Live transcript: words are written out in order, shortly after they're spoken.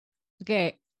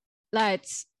Okay,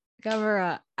 lights,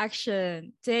 camera,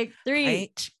 action, take 3.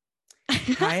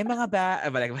 Hi mga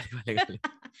balik.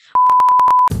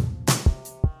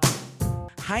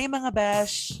 Hi mga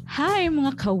bash! Hi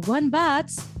mga kawan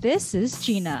bats! This is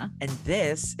Gina. And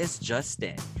this is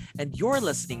Justin. And you're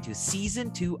listening to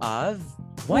Season 2 of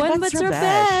One Bats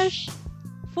Rabesh!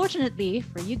 Fortunately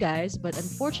for you guys, but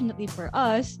unfortunately for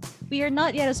us, we are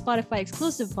not yet a Spotify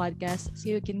exclusive podcast, so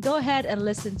you can go ahead and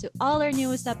listen to all our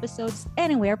newest episodes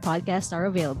anywhere podcasts are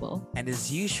available. And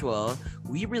as usual,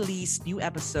 we release new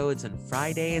episodes on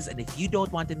Fridays, and if you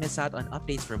don't want to miss out on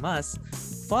updates from us,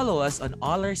 follow us on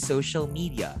all our social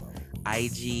media.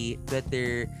 IG,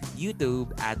 Twitter,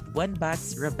 YouTube at One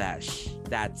Bats Rabesh.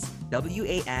 That's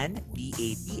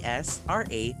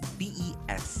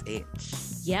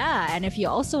WANBATSRABESH. Yeah, and if you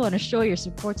also want to show your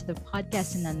support to the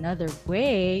podcast in another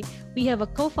way, we have a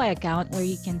Ko-Fi account where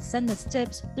you can send us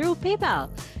tips through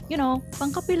PayPal. You know,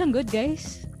 pangkape lang good,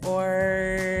 guys.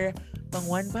 Or pang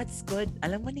One Bats good.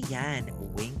 Alam mo na yan.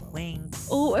 Wink, wink.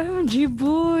 OMG,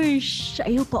 boy!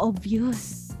 Ayaw pa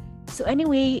obvious. So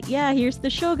anyway, yeah, here's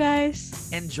the show, guys.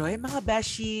 Enjoy mga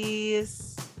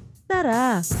beshies!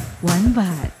 Tara! One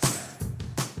Bats.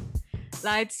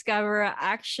 Lights, camera,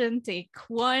 action, take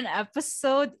 1,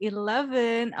 episode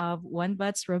 11 of One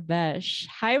Bats Rabesh.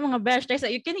 Hi mga besh.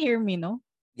 You can hear me, no?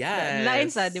 Yes.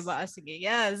 Lines, di ba? Sige,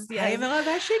 yes. Hi mga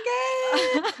beshi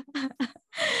guys!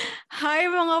 Hi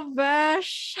mga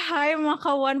besh. Hi mga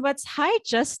ka-One Bats. Hi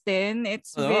Justin.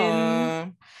 It's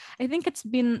been a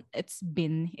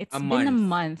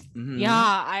month. Mm-hmm.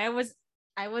 Yeah,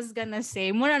 I was gonna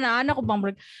say, muna na ano ko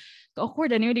bang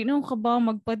awkward ano, hindi na ako ba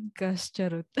mag-podcast,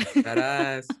 charot.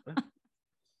 Taras.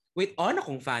 Wait, on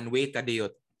akong fan. Wait,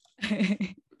 kadiyot.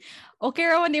 Okay,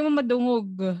 raw, hindi mo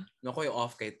madungog. Naku, yung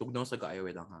off kay tugnaw sa gayo.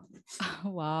 Wait lang ha.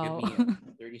 Wow.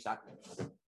 Give me 30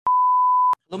 seconds.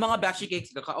 Hello mga bashi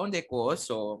cakes, kakaonde ko.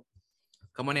 So,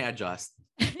 come on adjust.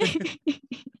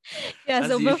 Yeah,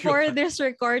 As so before usual. this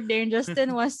recording,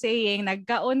 Justin was saying,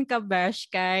 nagkaon ka, Besh,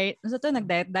 kay, ano to,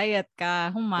 nag-diet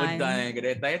ka, human.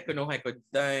 Diet ko no, kay ko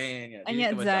diet.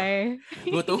 Anya, Zay.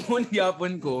 Gutomon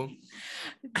yapon ko.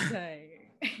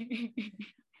 Zay.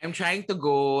 I'm trying to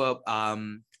go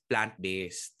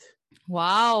plant-based.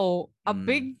 Wow, a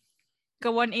big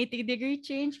ka 180-degree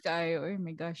change kayo. Oh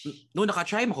my gosh. No,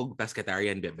 naka-try mo kong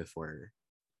pescatarian before.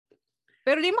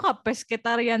 Pero di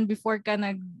maka-pescatarian before ka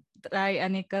nag-try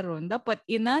ani karon. Dapat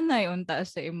inanay unta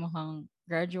sa imuhang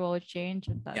gradual change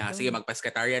unta. Yeah, sige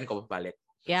mag-pescatarian ko papalit.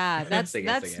 Yeah, that's sige.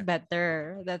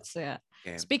 better. That's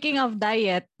Okay. Speaking of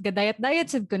diet, ga-diet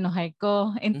sad kunuhay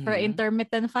ko.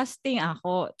 Intermittent fasting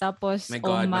ako. Tapos My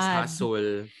God, mas OMAD.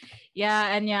 hassle.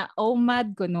 Yeah, and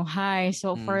OMAD kunuhay.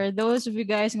 So for those of you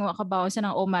guys nga makabawasan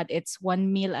ng OMAD, it's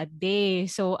 1 meal a day.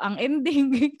 So ang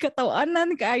ending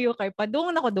katawanan kayo kay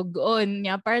padung na ko dugon.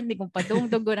 Nya apparently kung padung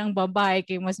dugon ang babae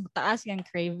kay mas mataas yang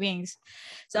cravings.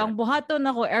 So ang buhaton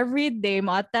ako every day,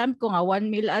 ma-attempt ko nga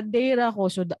 1 meal a day ra ko.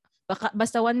 So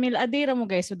basta 1 meal a day ra mo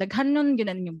guys. So daghan nun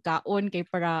ginan yung kaon kay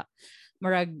para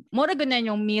mura gunan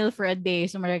yung meal for a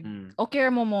day. So okay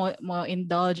mo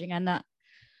indulge nga na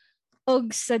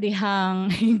og sa dihang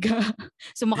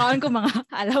so makaon ko mga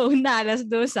alas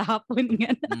 2 sa hapon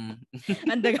nga na.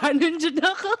 Andaganon jud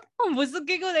ako.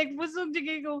 Busog busog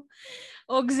ko.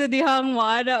 Og sa dihang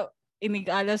wala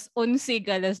inig alas 11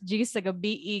 alas 10 sa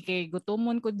gabi kay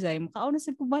gutomon ko dai makaon na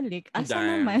sa kubalik. Asa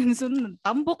naman so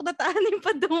tambok na taanin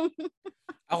pa dong.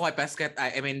 Ako ay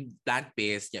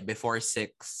plant-based before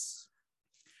 6.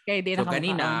 Kay di na so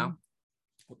kanina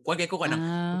kaya ko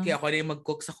kanang okay ako na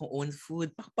mag-cook sa kong own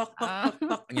food. Pak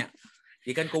niya.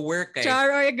 Ikan ko work kay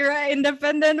Charo,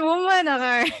 independent woman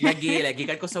akay. Lagi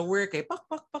kan ko sa work kay pak.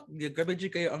 Grabe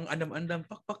jud kayo ang andam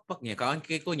pak niya. Kaon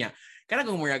kay ko niya. Kanang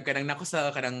gumurag kanang nako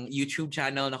sa kanang YouTube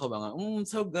channel nako mga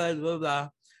so good blah blah.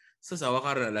 So sawa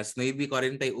karon alas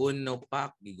 9:41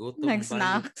 pak gigutom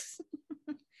snacks.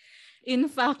 In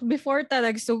fact, before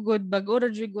sugod bago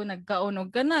Rodrigo nagkaon og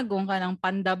kanagong kanang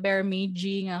Panda Bear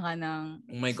Meiji nga kanang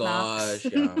oh my snacks. gosh,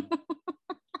 yeah.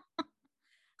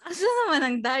 Asa naman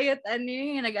ang diet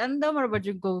ani nag-anda mo ba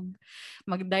Rodrigo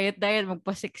mag-diet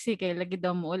magpa-sexy kay lagi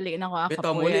daw mo uli na ko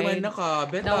Beta mo uli man naka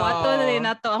beta. Dawato na din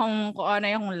nato akong kuan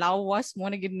ay akong lawas mo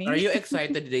na gid ni. Are you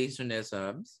excited today,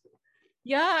 Sunesabs?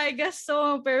 Yeah, I guess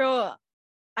so pero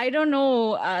I don't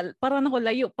know, parang ako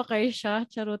layo pa kay siya,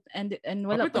 charot, and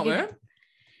wala pa gid.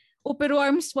 Oh, pero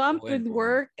I'm swamped with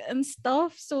work and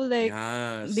stuff, so like,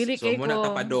 yes. Dili so kay muna ko.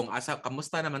 tapadong,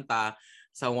 kamusta naman ta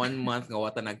sa 1 month nga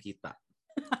wata nagkita?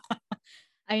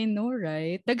 I know,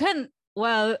 right? Daghan,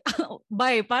 well,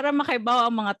 bye, para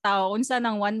makaibaw ang mga tao, unsa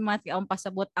nang 1 month ang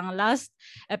pasabot ang last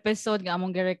episode nga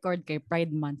among gi-record kay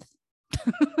Pride Month.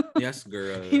 Yes,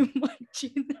 girl.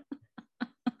 Imagine.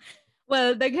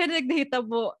 Well, daghan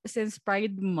nagdahitabo since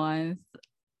Pride Month.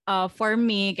 For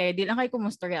me, kaya di lang kayo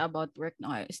kumustorya about work.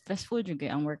 No, stressful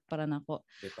juga ang work para nako.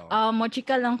 Dito.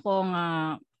 Mochika lang ko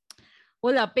nga,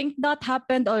 wala, pink dot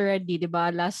happened already, di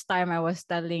ba? Last time I was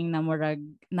telling na murag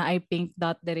na ay pink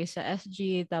dot there sa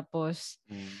SG, tapos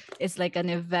it's like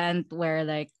an event where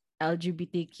like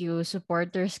LGBTQ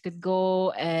supporters could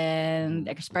go and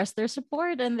express their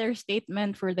support and their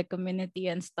statement for the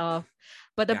community and stuff.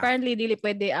 But apparently, dili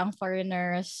pwede ang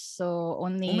foreigners. So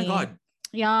only... Oh my God.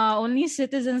 Yeah, only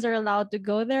citizens are allowed to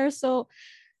go there. So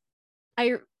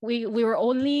we were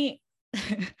only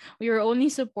we were only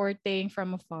supporting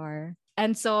from afar.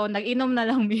 And so nag-inom na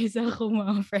lang bisa ko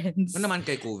mga friends. Ano naman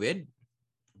kay COVID?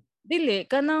 Dili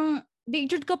kanang di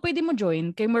jud ka pwede mo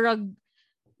join kay murag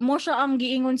mo siya ang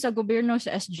giingon sa gobyerno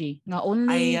sa SG nga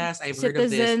only I've citizens heard of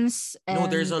this.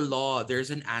 No, there's a law.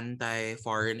 There's an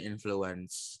anti-foreign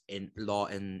influence in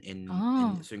law in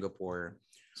Singapore.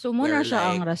 So mo na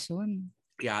siya ang rason.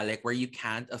 Yeah, like where you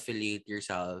can't affiliate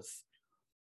yourself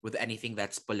with anything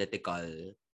that's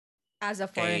political as a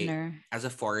foreigner. As a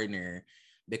foreigner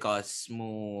because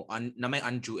na may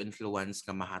undue influence ka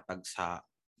mahatag sa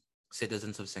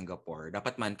citizens of Singapore.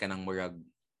 Dapat man ka ng murag.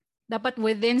 Dapat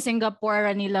within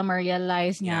Singapore nila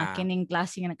ma-realize nga kining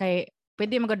klase nga kay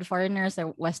pwede magod foreigners sa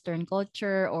Western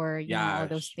culture or you know all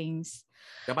those things.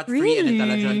 Dapat free and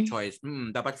intelligent choice.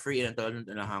 Dapat free and intelligent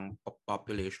ang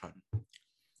population.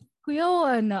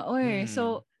 Kuya na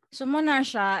So muna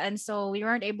siya and so we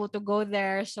weren't able to go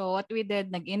there. So what we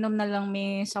did, nag-inom na lang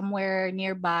me somewhere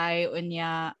nearby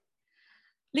unya.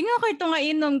 Lingaw kay ito nga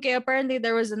inom kaya apparently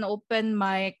there was an open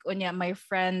mic. Unya, my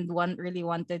friend really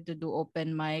wanted to do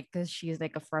open mic because she's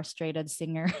like a frustrated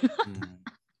singer.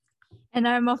 And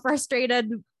I'm a frustrated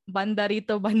banda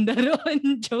rito, banda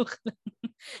ron. Joke lang.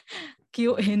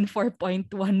 QN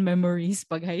 4.1 memories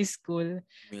pag high school.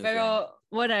 Pero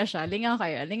wala siya. Lingaw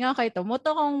kayo. Ito.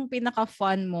 Moto kong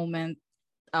pinaka-fun moment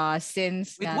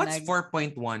since wait, what's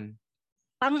 4.1?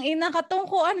 Tangina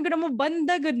katungkuan. Gana mo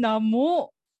banda. Gana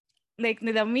mo. Like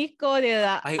nila Miko,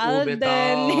 nila Alden,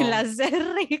 nila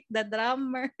Zeric, the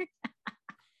drummer.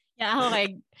 Yeah, ako kay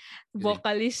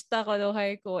vocalista ko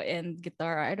duhay ko and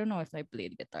guitar. I don't know if I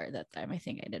played guitar that time. I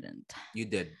think I didn't. You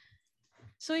did.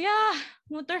 So yeah,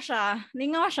 motor siya.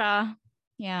 Lingaw siya.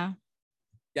 Yeah.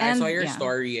 Yeah, I saw your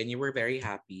story and you were very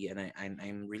happy and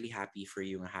I'm really happy for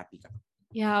you and happy ka.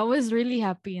 Yeah, I was really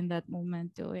happy in that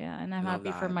moment too. Yeah, and I'm happy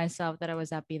for myself that I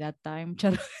was happy that time.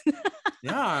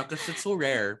 Yeah, because it's so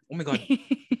rare. Oh my God.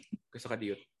 Gusto ka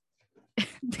diyo.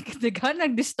 Dagan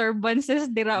nag-disturbances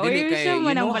dira. Uy, siya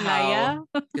man ang malaya.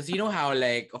 Because you know how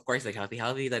like, of course, like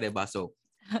healthy ta, diba? So,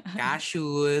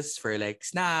 cashews for like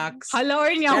snacks. Hala, or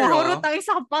niya, mahurot ang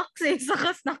isang box sa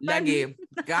kasnakan. Lagi,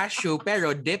 cashew,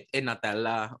 pero dipped in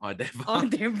Nutella. O, diba? O,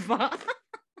 diba?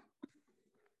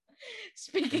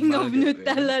 Speaking of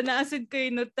Nutella, naasid ko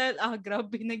yung Nutella.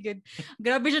 Grabe na good.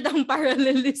 Grabe siya ang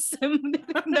parallelism.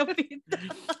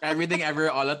 Everything ever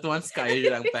all at once, kaya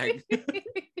siya lang peg.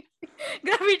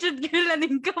 Grabe siya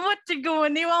gulaning kamot siya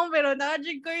gumaniwang pero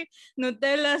nakajig ko yung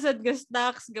Nutella sa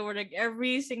stocks. Like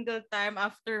every single time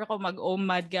after ako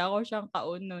mag-omad, kaya ako siyang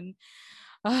kaunon.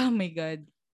 Oh my God.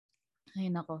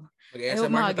 Ay nako. I hope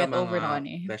makaget over na ko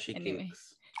ni. Anyway.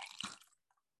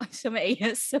 Sa may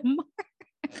ASMR.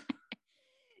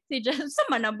 Si Jeff, sa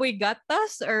manaboy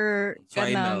gatas or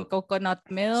kanang coconut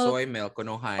milk? Soy milk,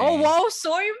 kunuhay. Oh, wow,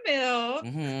 soy milk.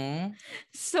 Mm-hmm.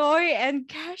 Soy and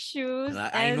cashews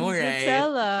I and know, right?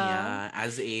 Nutella. Yeah,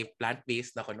 as a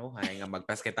plant-based na kunuhay, nga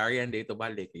mag-pescatarian dito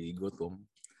balik, gutom.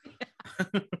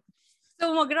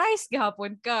 So, mag-rice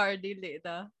gahapon ka or dili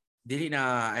na? Dili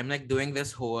na. I'm like doing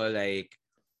this whole like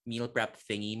meal prep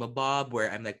thingy mabob where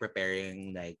I'm like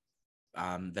preparing like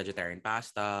vegetarian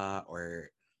pasta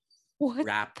or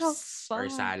wraps or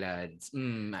salads.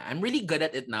 I'm really good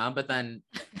at it now, but then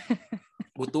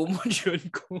gutom mo yun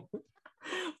ko.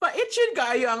 Pait yun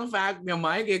kayo ang fact nga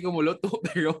may kaya kumuloto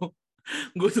pero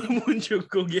gutom mo yun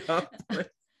ko gyapon.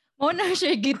 Mo na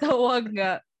siya gitawag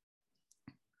nga.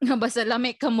 Nga basta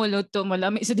lami ka muluto mo,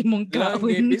 lami sa dimong kaon.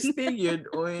 Lagi, pisting yun.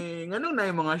 Oy, ngano na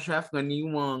yung mga chef nga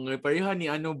niwang. Pareha ni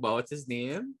ano ba? What's his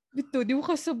name? Dito, di mo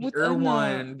kasabot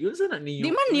Erwan. Di sa na niyo.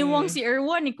 Di man niwang si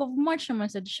Erwan. Ikaw March naman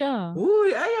sad siya.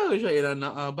 Uy, ayaw siya ilan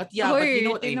na. But yeah, but you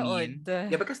know what I mean?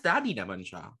 Yeah, because daddy naman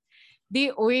siya.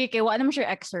 Di, kaya wala naman siya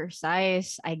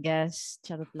exercise, I guess.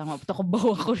 Charot lang. Ito ko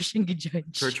bawa ko siyang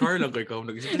gi-judge. Char lang ko ikaw.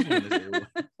 Nag-isip mo na si Erwan.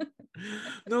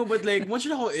 No, but like, much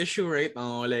na ako issue right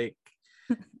now. Like,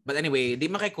 but anyway, di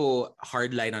makay ko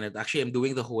hardline on it. Actually, I'm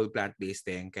doing the whole plant-based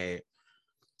thing. Kay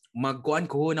magkuan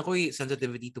ko na ko'y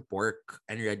sensitivity to pork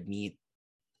and red meat.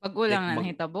 Pag ulang na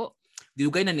hitabo.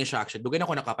 Dugay na ni siya actually. Dugay na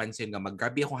ako nakapansin nga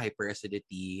maggrabe akong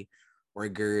hyperacidity or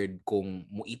GERD kung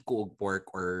muit ko og pork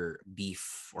or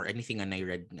beef or anything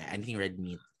anything red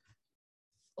meat.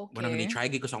 Okay. Wala ni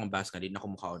try ko sa akong basket din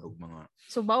ako mukhaon og mga.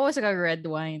 So bawas ka red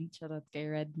wine, charot kay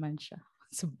red man siya.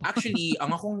 So, actually,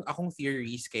 ang akong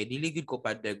theories kay dili gid ko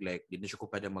padag like di na siya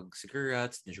ko padag mag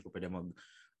cigarettes, di na siya ko padag mag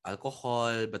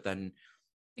alcohol, batan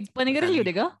panigarilyo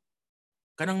diga?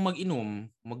 Kanang mag-inom,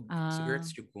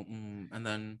 cigarettes jud ko. And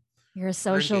then you're a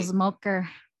social smoker.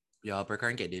 Yeah, per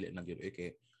karon kay dili na gyud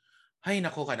okay. Hay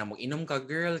nako ka na mag-inom ka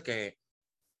girl kay.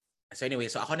 So anyway,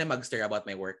 so ako na mag-stir about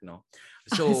my work, no?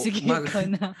 So sige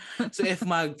na. So if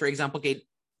for example kay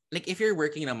like if you're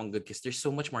working naman good because there's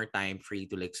so much more time free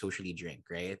to like socially drink,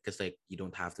 right? Because like you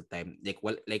don't have the time like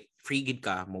free gid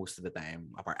ka most of the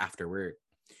time apart after work.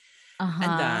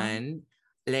 And then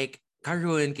like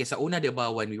karon kay sa una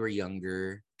diba when we were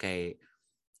younger kay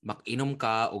mag-inom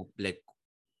ka o like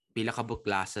pila ka book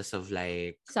classes of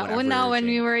like sa una when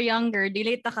we were younger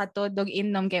dili ta katodog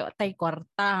inom kay tay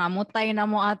kwarta nga mutay na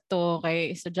mo ato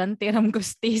kay estudyante ram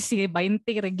Gustisi 20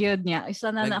 gyud niya isa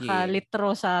na naka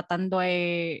litro sa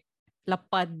tandoy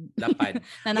lapad na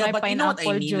yeah, but you know what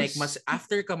I mean juice. like mas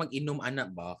after ka mag-inom ana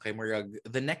ba kay murag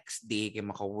the next day kay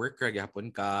maka-work ra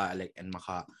gyapon ka like and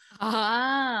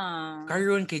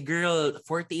karon kay girl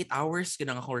 48 hours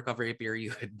kinang ako recovery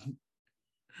period.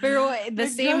 Pero the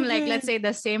same like let's say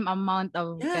the same amount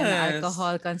of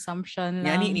alcohol consumption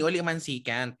lang. Ni uli man si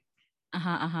Kent.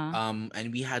 And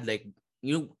we had like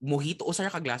mojito usa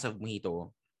ka glass of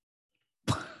mojito.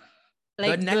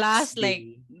 Like glass day,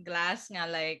 like glass nga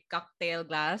like cocktail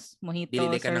glass, mojito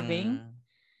serving.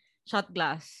 Shot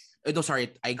glass. No, sorry,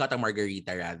 I got a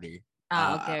margarita rather.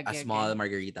 Okay, a small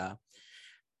margarita.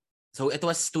 So it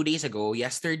was 2 days ago.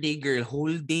 Yesterday, girl,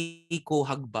 whole day ko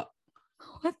hagba.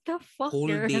 What the fuck, whole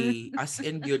girl? Day. As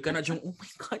in, yun. Kana diyong, oh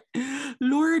my God.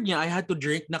 Lord niya, I had to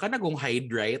drink na kanagong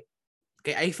hydrate.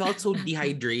 Kaya I felt so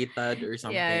dehydrated or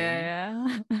something.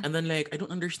 Yeah. And then like, I don't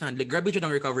understand. Like, grabe dyan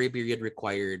ang recovery period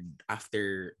required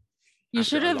after You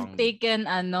should have taken,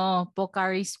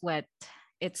 Pocari Sweat.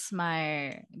 It's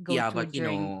my go-to drink. Yeah, but you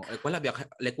know, like, wala biya,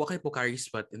 like, wala kayo Pocari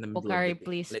Sweat in the middle Pocari, of the day.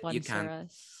 please like, sponsor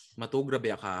us. Matugra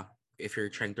biya ka if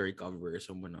you're trying to recover.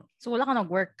 So wala ka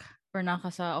nag-work? Or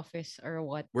naka sa office or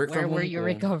what? Where were you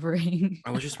recovering?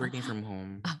 I was just working from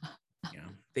home.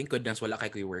 Yeah. Thank goodness wala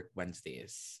kay work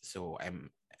Wednesdays. So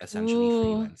I'm essentially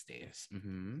free Wednesdays.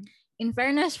 Mm-hmm. In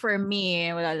fairness for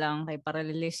me, wala lang kay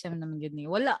parallelism naman yun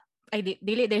ni. Wala. Ay,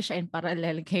 dili siya in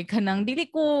parallel kay kanang dili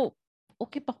ko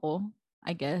okay pa ko,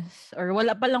 I guess. Or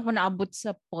wala pa lang ko naabot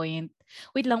sa point.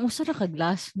 Wait lang, usa ra ka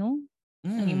glass, no?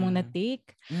 Ang imong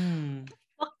na-take.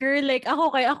 Fucker, like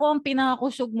ako ang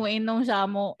pinakakusog mo inom sa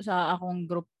akong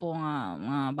grupo nga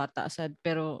mga bata sad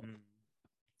pero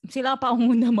sila pa ang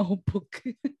una mahubog.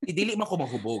 Dili man ko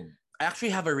mahubog. I actually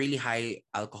have a really high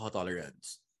alcohol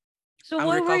tolerance. So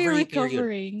what were you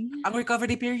recovering? Ang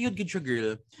recovery period good siya,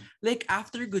 girl. Like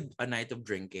after a night of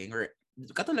drinking or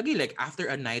kato lagi like after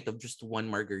a night of just one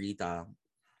margarita.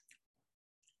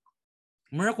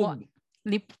 Mura ko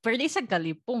pwede sa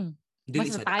galipong.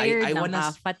 Mas tired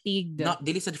fatigue. Not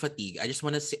dili sad fatigue. I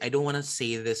don't want to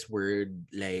say this word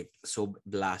like so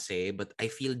blasé, but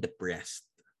I feel depressed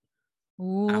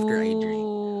after I drink.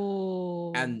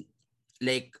 And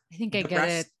like I think I get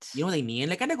it. You know what I mean?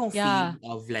 Like kind of feeling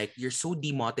of like you're so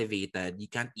demotivated,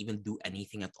 you can't even do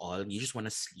anything at all. You just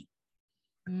want to sleep.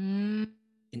 And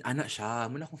ana siya,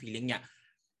 muna akong feeling niya.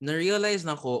 Na-realize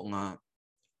na ko nga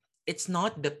it's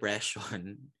not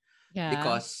depression. Yeah,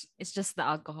 because it's just the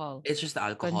alcohol. It's just the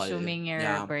alcohol consuming your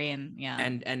brain. Yeah,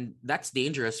 and that's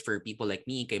dangerous for people like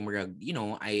me. Kay murag, you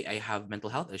know, I have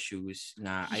mental health issues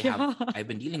na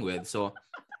I've been dealing with. So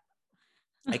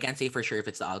I can't say for sure if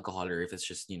it's the alcohol or if it's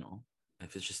just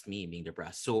me being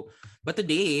depressed. So, but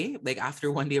today, like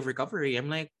after one day of recovery, I'm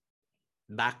like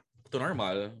back to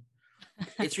normal.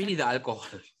 It's really the alcohol.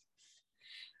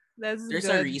 There's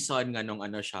a reason nga nung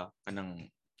siya, kanang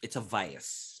it's a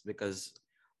vice because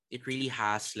it really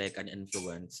has like an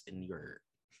influence in your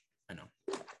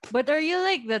But are you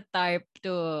like the type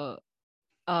to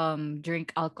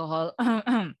drink alcohol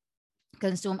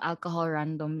consume alcohol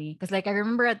randomly? Because like I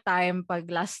remember a time pag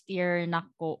last year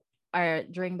nako or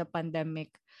during the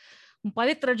pandemic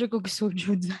palit ra jud ko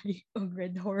soju dai og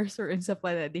Red Horse or unsa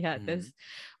pa na diha. Tas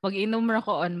mag-inom ra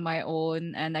ko on my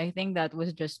own and I think that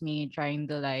was just me trying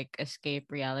to like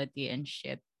escape reality and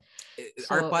shit.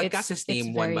 Our podcast is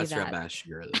named One Bus Rabash,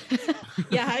 girl.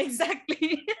 Yeah,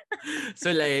 exactly.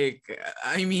 So like,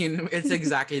 I mean, it's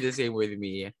exactly the same with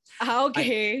me.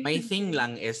 Okay. My thing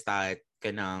lang is that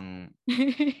kanang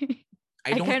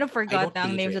I I kind don't of forgot day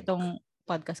ang names drink. itong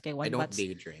podcast kay I One don't Bats.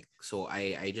 day drink. So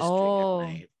I just drink at Oh.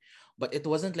 night. But it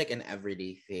wasn't like an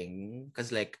everyday thing. Cause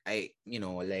like I,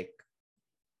 like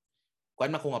kuan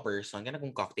man ko nga person, kana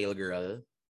kong cocktail girl.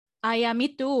 Ah, yeah, me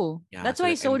too. Yeah. That's So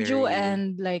why like I'm soju very and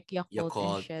like Yakult and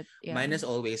Yakult. shit. Yeah. Mine is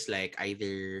always like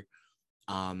either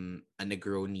a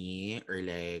Negroni or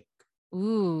like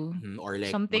Ooh. or like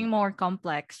Something more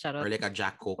complex. or Charot. like a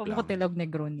Jack Coke lang. Pamakutilog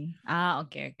Negroni. Ah,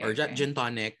 okay, Or okay, okay. gin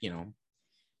tonic, Yeah,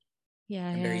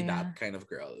 I'm yeah, very yeah. that kind of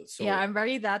girl. Yeah, So I'm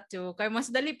very that too. Kaya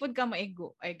mas dali pud ka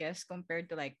maigo, I guess,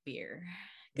 compared to like beer.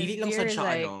 Because dili lang beer sad is siya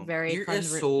like very beer is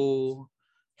so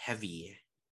heavy.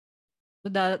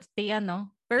 the no? Yeah,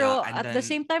 Pero and at the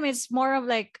then same time, it's more of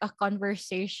like a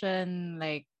conversation,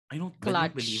 like I don't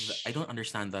believe clutch. I don't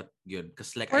understand that good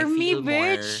because like I For me, feel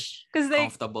more bitch. Because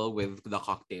like, comfortable with the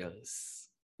cocktails.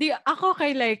 di ako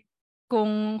kay like,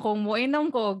 kung moinom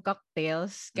ko og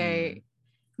cocktails, kay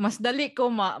Mm. mas dali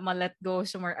ko ma-let go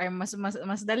summer ay mas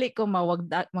dali ko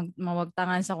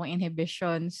mawagtangan sa akong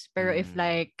inhibitions, pero if Mm.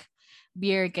 like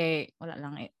beer kay wala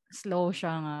lang slow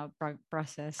siya nga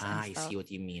process and I see stuff. what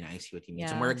you mean. So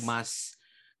Yes. murag mas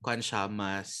kuan siya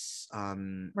mas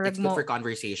Murag it's good for mo,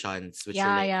 conversations which are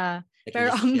yeah, like yeah. you're Pero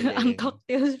just ang chilling.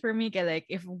 cocktails for me kay like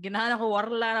if ginahan ako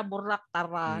warla na burak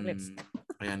tara, let's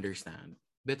I understand.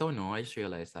 But oh no, I just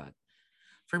realized that.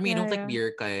 For me, I yeah, don't like yeah. beer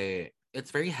kay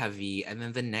it's very heavy and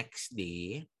then the next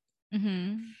day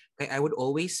Mhm. kay I would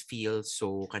always feel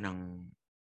so kanang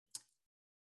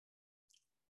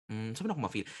sabi na ako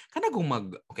ma-feel. Kanang kung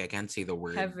okay, I can't say the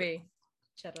word. Heavy.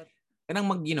 Charot. Kanang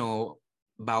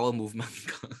bowel movement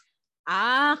ka.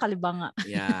 Ah, kalibanga.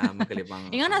 Yeah,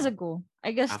 magkalibang Inga ka. nasa ko.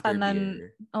 I guess After tanan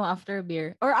beer. after beer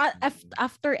or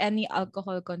after any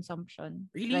alcohol consumption.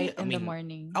 Really? Right I in the mean,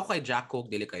 morning. ako kay Jack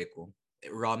Coke, dili kay ko.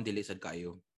 Rum, dili sad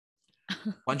kayo.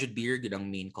 100 beer, gid ang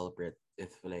main culprit.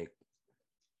 If like,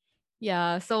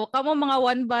 Yeah, so kamo mga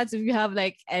one bats, if you have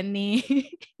like any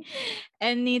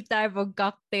any type of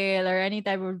cocktail or any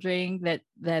type of drink that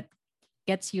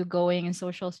gets you going in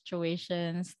social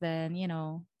situations, then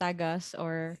tag us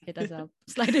or hit us up.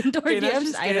 Slide into our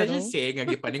DMs. I kaya don't know. just saying,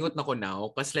 paningot na ko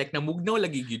now. Kasi like, namugnaw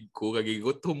lagi gid ko,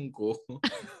 gutom ko.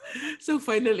 So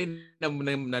finally,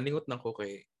 naningot na ko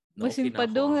kay, Basin okay na pa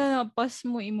ako. doon nga pas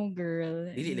mo imo girl.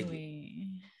 Dili lagi.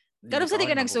 Anyway. Karon sa di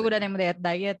ka Kaon ako nagsugodan ganun. mo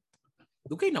diet.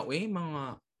 Dugay na,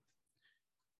 mga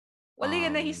Wala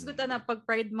yan nahisgutan na pag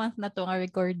Pride Month na to nga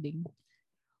recording.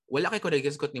 wala kay ko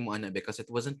nagisgot ni mo ana because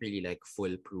it wasn't really like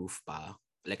foolproof pa.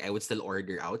 Like I would still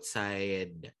order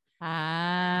outside.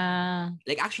 Ah.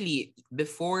 Like actually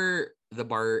before the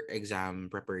bar exam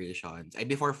preparations,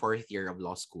 before 4th year of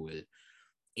law school,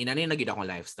 inano na gid akong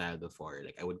lifestyle before.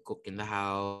 Like I would cook in the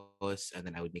house and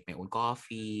then I would make my own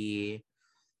coffee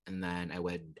and then I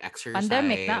would exercise.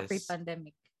 Pandemic na,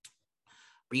 pre-pandemic.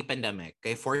 Pre-pandemic.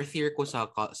 Kay 4th year ko sa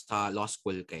law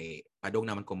school kay padong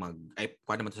naman ko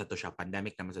kuha naman to sa to siya.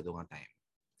 Pandemic naman sa dungang time.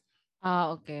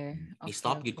 Ah, okay.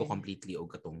 I-stop gid ko completely og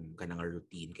katong kanang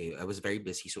routine kay I was very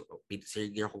busy so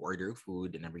sige ako order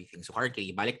food and everything. So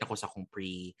currently balik na ko sa akong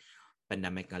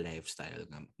pre-pandemic nga lifestyle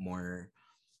nga more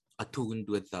attuned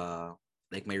with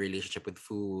like my relationship with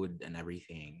food and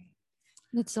everything.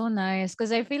 That's so nice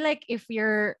because I feel like if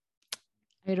you're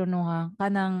I don't know ha,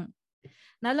 kanang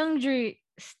nalang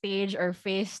stage or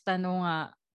phase tanong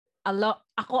nga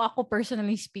ako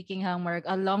personally speaking Mark,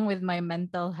 along with my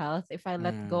mental health, if I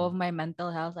let go of my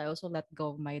mental health, I also let go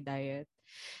of my diet.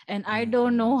 And I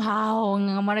don't know how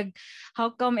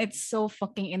come it's so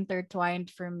fucking intertwined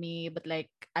for me, but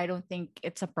like I don't think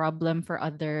it's a problem for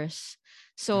others.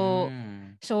 So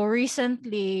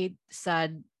recently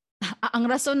sad ang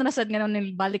rason na sad nga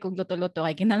nung balik og luto-luto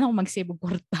kay kinahanglan ko mag-save og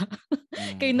kwarta.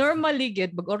 Kay normally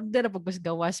gid mag-order pag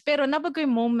gawas pero napag ko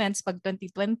yung moments pag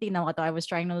 2020 na I was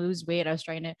trying to lose weight, I was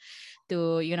trying to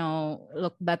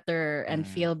look better and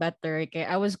feel better. Kay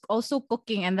I was also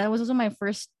cooking and that was also my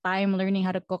first time learning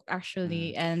how to cook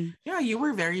actually. And yeah, you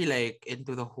were very like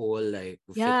into the whole like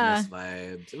fitness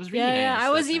vibes. It was really nice. Yeah,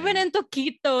 I was even into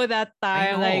keto that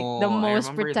time, like the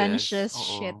most pretentious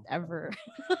shit ever.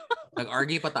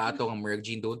 Nag-argue pa ta ato ng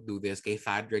Jean, don't do this. Kay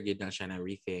fad rigid na siya and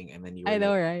everything. And then you were I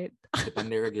know, right?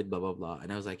 Depende rigid, blah, blah, blah.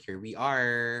 And I was like, here we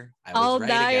are. I was All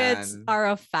right diets again.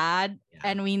 are a fad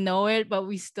and we know it, but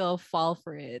we still fall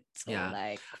for it. So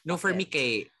like, no, for me,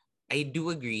 kay, I do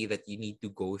agree that you need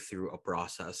to go through a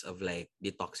process of like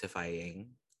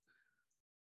detoxifying.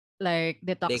 Like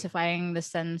detoxifying the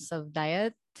sense of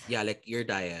diet? Yeah, like your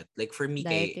diet. Like for me,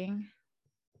 dieting.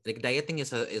 Like dieting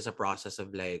is a process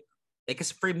of like, like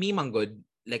kasi for me man good,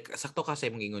 like sakto kasi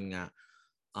mong ingon nga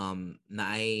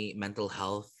na ay mental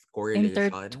health correlation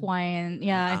ang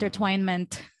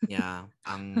Intertwinement.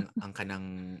 ang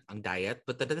kanang ang diet,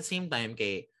 but at the same time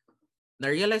kay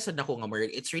na-realize na ako nga more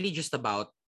it's really just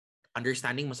about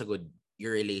understanding mo sa good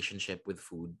your relationship with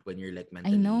food when you're like I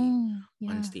mentally know.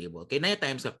 Yeah. unstable. Kaya na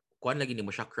times na kuan lagi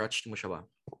mo siya, crutch mo siya ba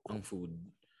ang food.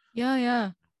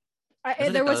 Yeah.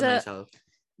 That's what I tell myself.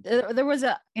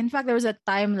 In fact, there was a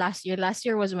time last year. Last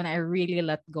year was when I really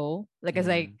let go. Like, it's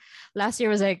like, last year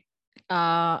was like,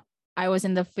 I was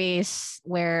in the phase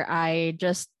where I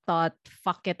just thought,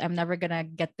 fuck it, I'm never gonna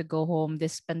get to go home.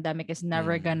 This pandemic is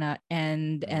never gonna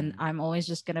end. And I'm always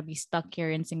just gonna be stuck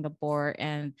here in Singapore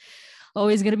and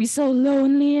always gonna be so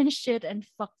lonely and shit. And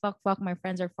fuck. My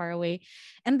friends are far away.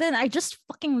 And then I just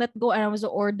fucking let go and I was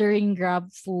ordering Grab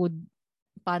food.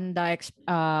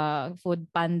 Food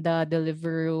Panda,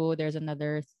 Deliveroo. There's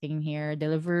another thing here,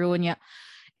 Deliveroo. Yeah,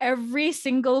 every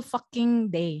single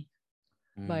fucking day.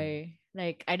 By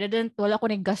like I didn't wala ko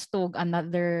ni gastog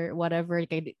another whatever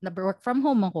kay work from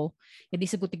home ako. Hindi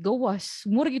sa guti gawas.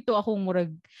 Murag ito ako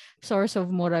murag source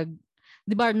of murag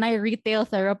di ba na retail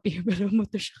therapy pero mo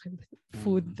to siya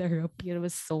food therapy. It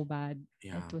was so bad.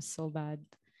 Yeah. It was so bad.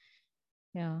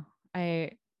 Yeah.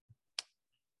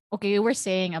 Okay, you were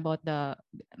saying about the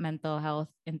mental health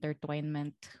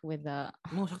intertwinement with the...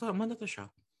 No, sakto naman na to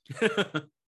siya.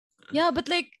 Yeah,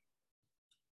 but like,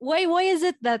 why is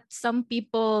it that some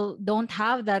people don't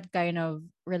have that kind of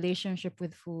relationship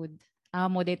with food?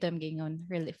 Mo dito yung gingon.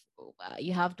 Really,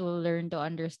 you have to learn to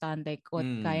understand like what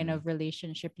kind of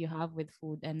relationship you have with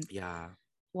food and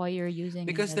why you're using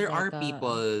because it. There are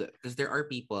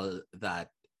people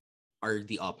that are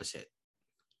the opposite.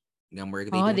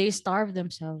 They starve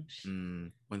themselves.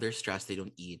 When they're stressed, they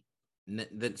don't eat.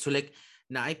 So like,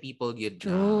 naay people you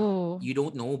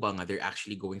don't know ba nga they're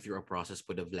actually going through a process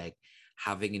of like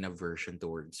having an aversion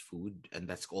towards food, and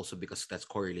that's also because that's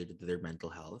correlated to their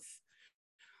mental health.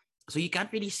 So you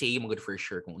can't really say mo good for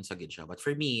sure kung unsa gid siya. But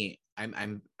for me,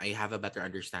 I have a better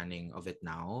understanding of it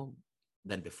now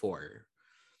than before.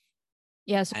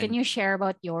 Yeah, so can you share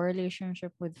about your relationship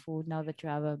with food now that you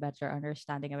have a better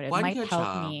understanding of it? It might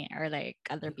help me or like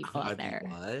other people out there.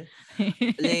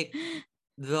 Like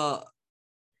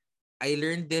I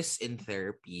learned this in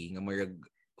therapy.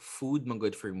 Food man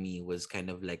good for me was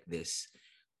kind of like this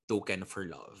token for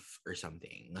love or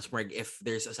something. If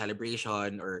there's a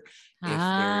celebration or if there's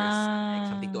like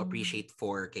something to appreciate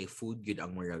for, kay food good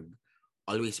ang murag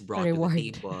always brought to the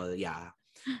table. Yeah.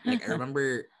 Like I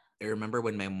remember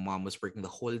when my mom was working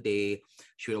the whole day,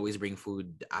 she would always bring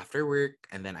food after work,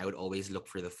 and then I would always look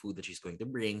for the food that she's going to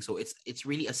bring. So it's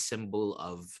really a symbol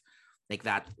of like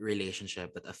that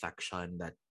relationship, that affection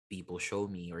that people show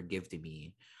me or give to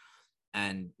me.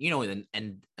 And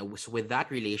and with that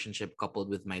relationship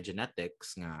coupled with my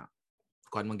genetics nga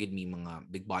kuan man gid me mga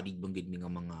big bodied man gid me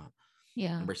nga mga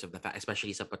members of the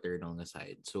especially sa paternal nga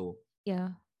side. So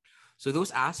so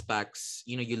those aspects,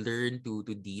 you learn to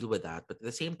deal with that. But at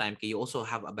the same time, you also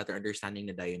have a better understanding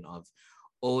na dayon of,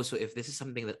 so if this is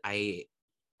something that I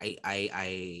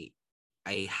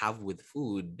have with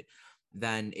food,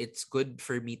 then it's good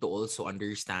for me to also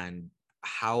understand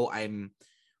how I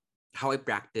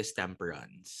practice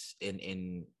temperance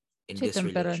in this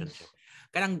relationship.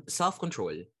 Kanang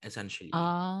self-control, essentially.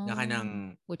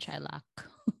 Which I lack.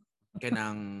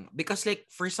 Because like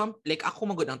for some, like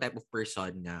ako magud ang type of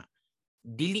person nga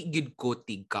dili gid ko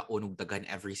tig kaon og daghan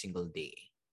every single day.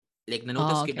 Like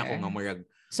na-notice gid ako nga murag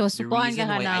so supuan ka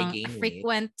ng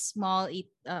frequent small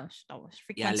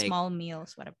small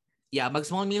meals, whatever. Yeah, mag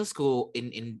small meals ko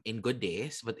in good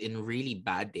days, but in really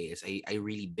bad days, I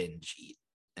really binge eat.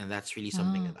 And that's really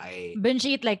something that I binge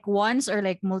eat like once or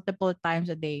like multiple times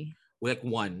a day. Like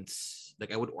once. Like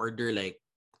I would order like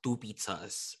 2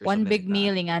 pizzas or one big like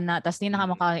meal nga na tas di na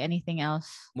ka makakain anything else.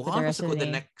 Mukha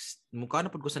na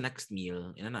po ko sa next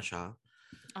meal. Ina na siya.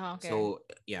 Okay. So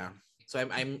yeah. So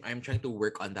I'm trying to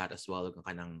work on that as well.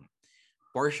 Kanang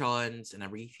portions and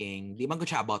everything. Di man ko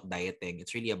siya about dieting.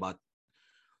 It's really about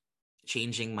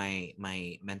changing my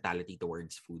mentality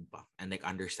towards food pa, and like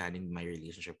understanding my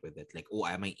relationship with it. Like,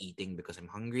 am I eating because I'm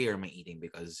hungry, or am I eating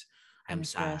because I'm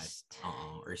sad?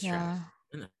 Or stressed.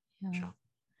 Yeah.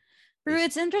 Pero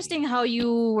it's interesting how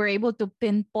you were able to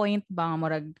pinpoint bang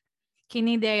murag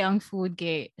kini day ang food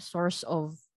kay source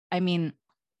of, I mean,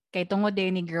 kay tungod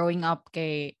day ni growing up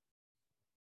kay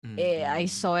I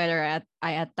saw it or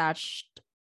I attached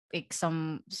like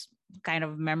some kind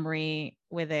of memory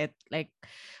with it, like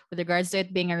with regards to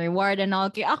it being a reward and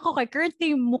all. Kaya ako kay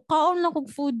currently mukaon lang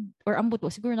kog food or ambot ko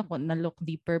siguro na ko na look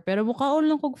deeper pero mukaon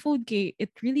lang kog food kay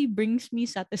it really brings me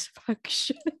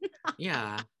satisfaction.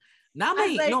 Yeah. Now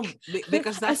As like, no,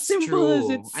 because as that's simple as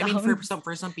true. it I mean, for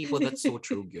sounds. some people, that's so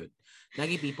true. Good.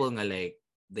 Lagi people nga like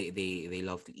they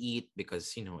love to eat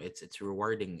because you know it's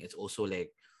rewarding. It's also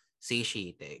like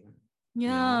satiating.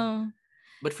 You know. Yeah.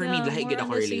 But for me, Yeah, lahi more gid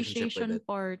on ako the relationship with satiation it.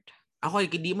 part. Ako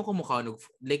hindi mo ko mukha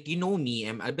like you know me,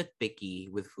 I'm a bit picky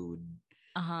with food.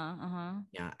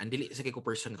 Yeah, and dili sa ko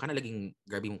person kana laging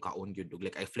grabe mong kaon gyud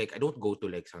like I feel like I don't go to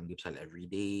like Samgyeopsal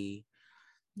every day.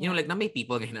 You know, like na may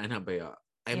people ngayon na ba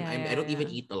I don't even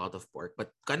eat a lot of pork,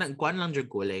 but kuan lang jud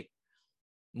ko like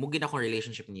mugin akong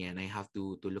relationship niya and I have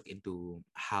to look into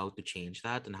how to change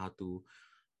that and how to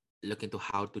look into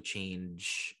how to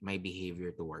change my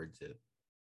behavior towards it.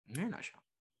 Ngayon na siya.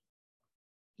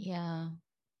 Yeah.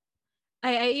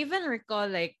 I even recall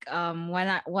like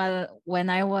when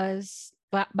I was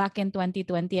back in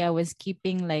 2020 I was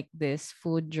keeping like this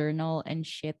food journal and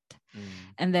shit.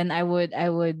 And then I would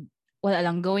well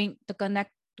I'm going to connect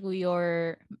to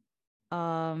your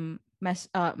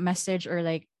message or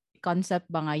like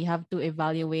concept ba nga, you have to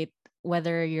evaluate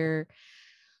whether you're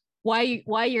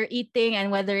why you're eating and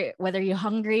whether you're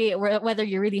hungry or whether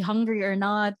you're really hungry or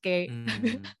not. Okay.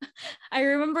 I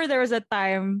remember there was a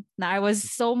time that I was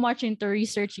so much into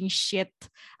researching shit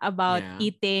about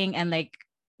eating and like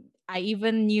I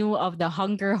even knew of the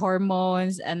hunger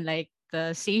hormones and like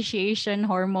the satiation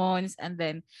hormones, and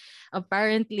then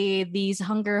apparently these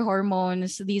hunger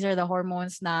hormones, these are the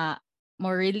hormones na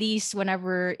more release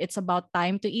whenever it's about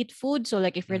time to eat food. So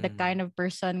like if you're the kind of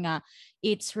person nga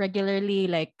eats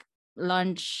regularly like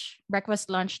lunch, breakfast,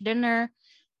 lunch, dinner,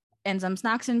 and some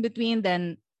snacks in between,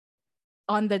 then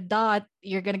on the dot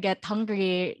you're gonna get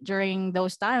hungry during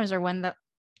those times or when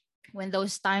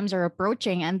those times are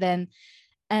approaching, and then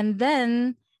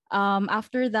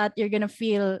after that you're gonna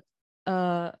feel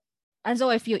and so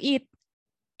if you eat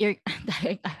you're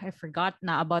I forgot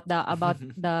na about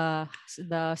the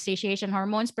satiation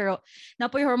hormones, pero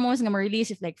napoy hormones nga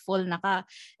ma-release if like full na ka.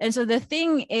 And so the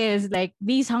thing is like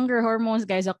these hunger hormones,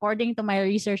 guys, according to my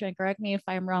research, and correct me if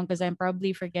I'm wrong because I'm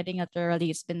probably forgetting it thoroughly,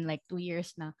 it's been like 2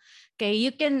 years na. Okay,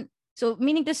 you can, so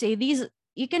meaning to say these,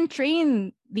 you can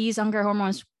train these hunger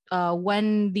hormones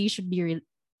when these should be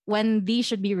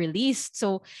released.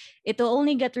 So it'll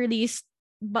only get released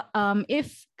but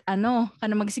if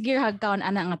magsigir hagkaon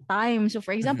ana nga time. So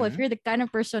for example, if you're the kind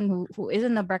of person who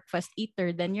isn't a breakfast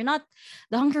eater, then you're not,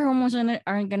 the hunger hormones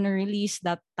aren't gonna release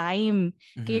that time.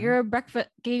 Okay, you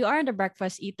are the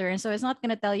breakfast eater, and so it's not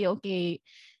gonna tell you, okay,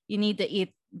 you need to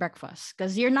eat breakfast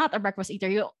because you're not a breakfast eater.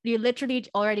 You literally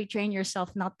already train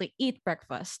yourself not to eat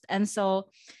breakfast. And so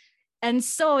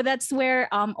that's where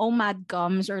OMAD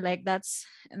comes, or like that's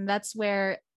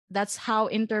how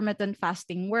intermittent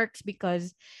fasting works,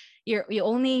 because you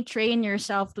only train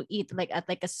yourself to eat like at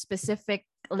like a specific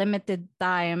limited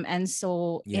time, and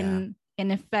so in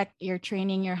effect you're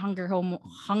training your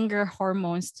hunger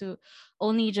hormones to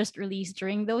only just release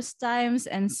during those times.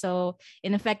 And so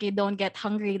in effect you don't get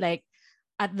hungry like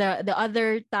at the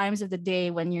other times of the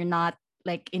day when you're not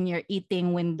like in your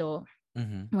eating window,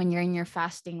 when you're in your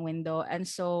fasting window. And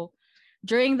so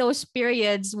during those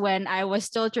periods when I was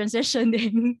still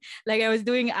transitioning, like I was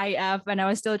doing IF and I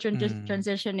was still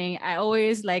transitioning, I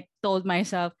always like told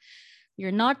myself,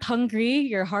 you're not hungry.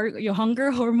 Your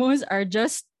hunger hormones are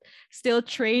just still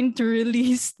trained to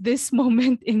release this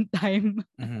moment in time.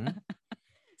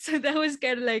 So that was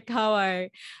kind of like how I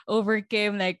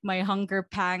overcame like my hunger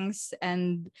pangs,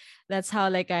 and that's how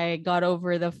like I got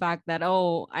over the fact that,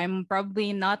 oh, I'm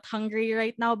probably not hungry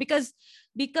right now, because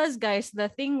guys, the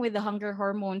thing with the hunger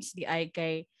hormones, the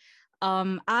IK,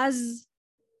 as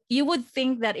you would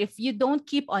think that if you don't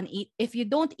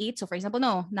eat, so for example,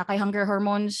 no, nakay hunger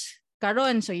hormones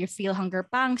karon, so you feel hunger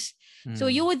pangs. So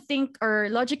you would think, or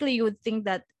logically you would think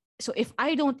that, so if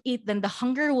I don't eat, then the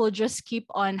hunger will just keep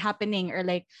on happening, or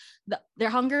like their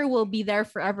hunger will be there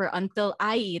forever until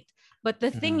I eat. But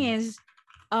the thing is,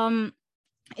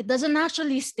 it doesn't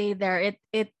actually stay there.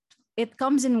 It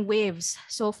comes in waves.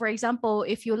 So for example,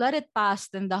 if you let it pass,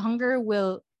 then the hunger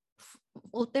will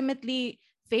ultimately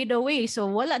fade away. So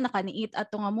wala na kaniit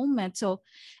ato nga moment. So,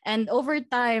 and over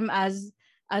time, as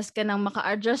kanang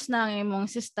maka-adjust na ang imong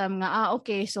system nga,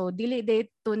 okay, so dili day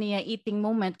to niya eating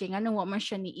moment, kay nga wa man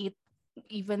siya ni eat,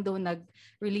 even though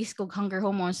nag-release kog hunger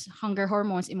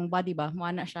hormones imong body ba, mo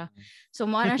na siya. So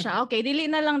mo na siya, okay,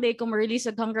 dili na lang day ko ma-release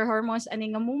og hunger hormones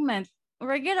ani nga moment.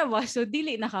 Or gina ba? So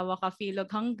dili na ka feel og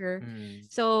hunger.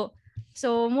 So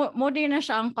So mo din na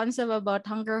siya ang concept about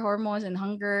hunger hormones and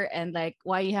hunger, and like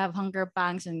why you have hunger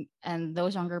pangs, and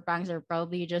those hunger pangs are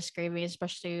probably just craving,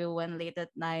 especially when late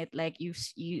at night, like you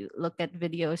look at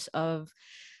videos of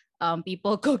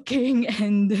people cooking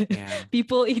and Yeah.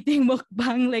 people eating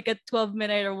mukbang like at 12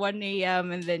 midnight or 1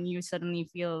 a.m. and then you suddenly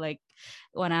feel like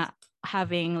wanna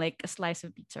having like a slice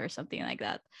of pizza or something like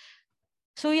that.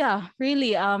 So yeah,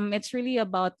 really, it's really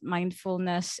about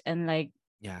mindfulness, and like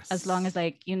as long as Yes.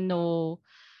 like you know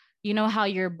how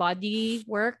your body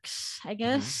works, I Mm-hmm.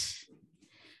 guess.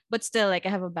 But still, like I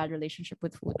have a bad relationship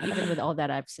with food, even with all that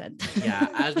I've said.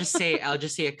 Yeah, I'll just say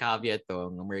a caveat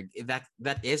to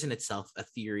that is in itself a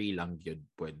theory lang yun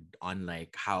pud on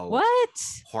like how What?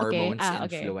 Okay. hormones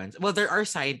Okay. influence. Well, there are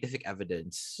scientific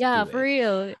evidence Yeah, to for it.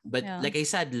 real. But Yeah. like I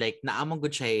said, like naamang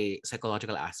good siya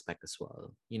psychological aspect as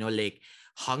well. You know, like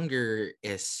hunger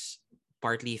is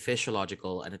partly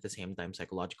physiological and at the same time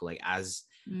psychological. Like as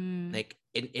Mm. like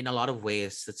in a lot of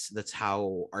ways, that's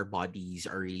how our bodies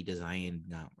are really designed.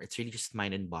 Nga. It's really just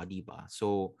mind and body ba.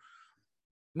 So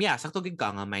yeah, sakto gid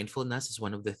ka nga, mindfulness is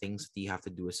one of the things that you have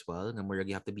to do as well. Nga murag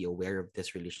you have to be aware of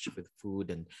this relationship with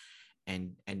food and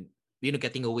you know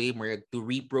getting away more to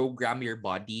reprogram your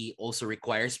body also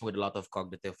requires with a lot of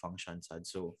cognitive functions.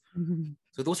 So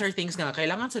those are things nga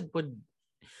kailangan sad pod.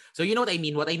 So you know what I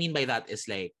mean? What I mean by that is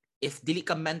like if dili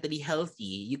ka mentally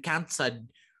healthy, you can't sad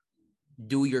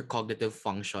do your cognitive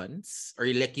functions or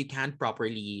like you can't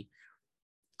properly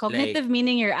like Cognitive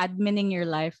meaning you're adminning your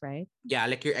life, right? yeah,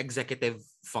 like your executive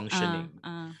Uh, functioning.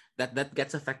 uh. That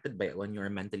gets affected by it when you're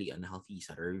mentally unhealthy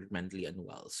sad, or you're mentally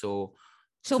unwell. So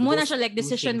So so muna those siya like two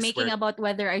decision things making were about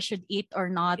whether I should eat or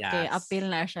not. Kay yes. appeal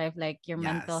na siya if like your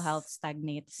mental health Yes.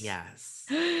 stagnates. Yes.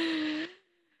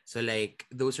 So like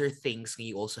those are things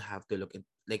you also have to look at,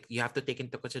 like you have to take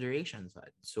into consideration.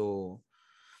 So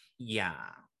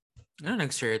yeah. Ano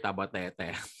nag-share about that?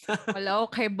 Wala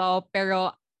okay ba?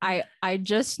 Pero I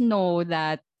just know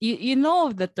that you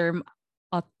know the term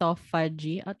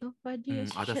autophagy. Autophagy is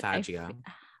shit. Autophagia.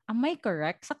 Am I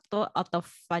correct? Sakto,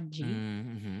 autophagy.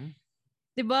 Mm-hmm.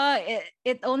 'Di ba?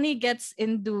 It only gets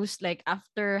induced like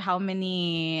after how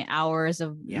many hours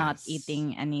of not Yes.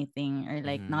 eating anything or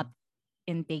like Mm-hmm. not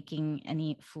intaking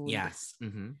any food. Yes.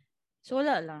 Mm-hmm. So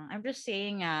wala lang. I'm just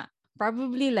saying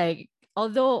probably like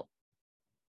although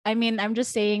I mean I'm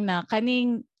just saying na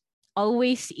kaning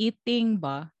always eating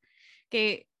ba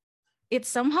kay it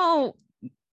somehow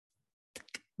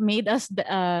made us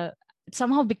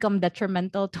somehow become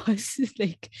detrimental to us.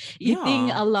 Like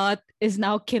eating Yeah. a lot is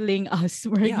now killing us.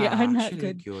 We're Yeah, not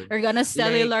actually good. good. We're gonna Like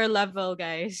cellular level,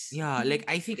 guys. yeah, like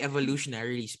I think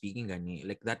evolutionarily speaking, gani,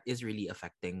 like that is really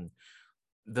affecting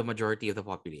the majority of the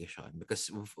population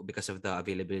because of the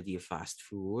availability of fast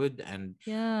food and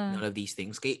Yeah. all of these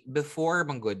things. Kay, before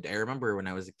manggod, I remember when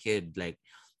I was a kid, like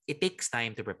it takes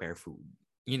time to prepare food.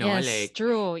 You know, Yes, like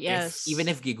true. if even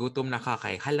Yes. if gigutom na ka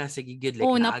kay hala sige gid like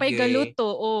Oh, napay naagi. galuto.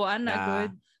 Oh, ana Yeah.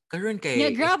 good. Karon Yeah,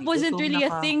 kay if Grab wasn't gigutom really na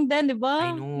a ka, thing then, di I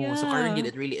ba? know. So karon gid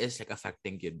Yeah. it really is like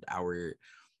affecting gid our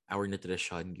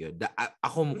nutrition gyud.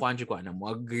 Ako mo kuan ko ana mo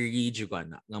agree jud ko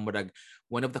ana nga murag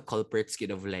one of the culprits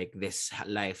gid of like this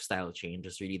lifestyle change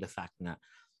is really the fact nga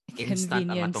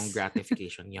instant ang atong Convenience.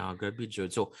 gratification. Yeah, grabe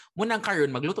jud. So mo nang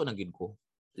karon magluto na gid ko.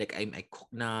 Like I cook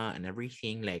na and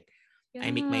everything like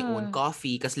I make my own Yeah.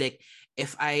 coffee because like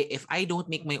if I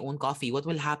don't make my own coffee, what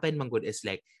will happen manggod is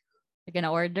like You're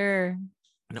gonna order.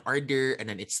 an order and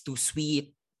then it's too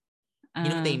sweet. You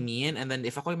know what I Uh, mean? And then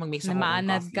if ako yung mag-mix na akong own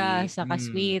maanad ka coffee, sa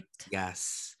ka-sweet. yes.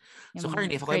 So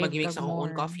currently, Yung if ako yung crave mag-mix ka akong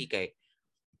own more. coffee, kay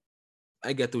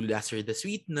I get to lesser the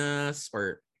sweetness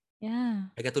or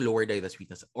Yeah. I get to lower the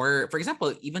sweetness. Or for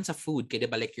example, even sa food, kaya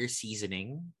diba like your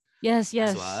seasoning Yes, as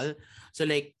yes. well. So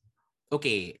like,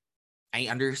 okay, I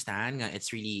understand nga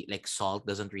it's really like salt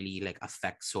doesn't really like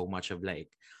affect so much of like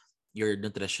your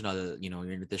nutritional,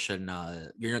 your nutrition.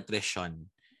 Like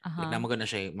Uh-huh. naman na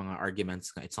siya yung mga arguments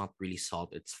nga it's not really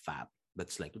salt, it's fat.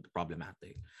 That's like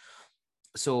problematic.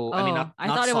 So I mean Oh, not I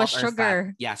not thought it was salt or fat. sugar.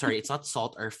 Yeah, sorry, it's not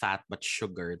salt or fat, but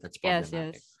sugar that's Yes,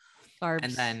 problematic. yes. And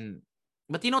Carbs. then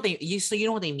but you know what you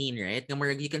know what I mean, right?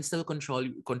 You can still control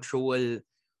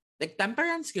like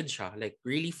temperance good siya. Like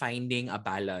really finding a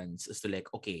balance as to like,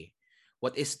 okay,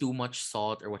 what is too much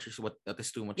salt or what is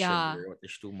too much Yeah. sugar, what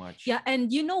is too much. Yeah, and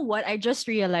you know what? I just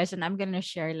realized, and I'm gonna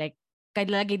share like,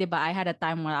 lagi, diba, I had a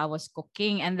time where I was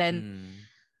cooking, Mm,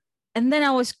 and then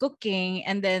I was cooking,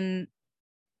 and then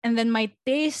my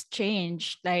taste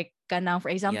changed. Like, kanang, for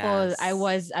example,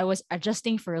 yes. I was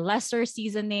adjusting for lesser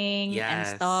seasoning and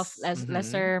stuff, Yes. Mm-hmm.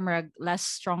 lesser, less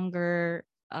stronger,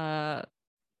 blah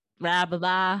blah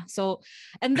blah. So,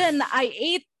 and then I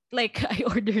ate. like I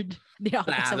ordered di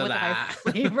ako Blah, blah, pagsabot na kay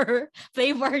blah.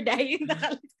 flavor dahil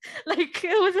like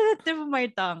it was at the tip of my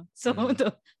tongue. So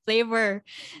the flavor.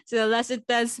 So less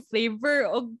intense flavor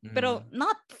pero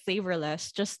not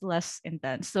flavorless, just less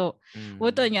intense. So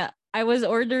buto niya, I was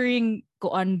ordering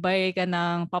kuan bay ka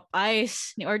ng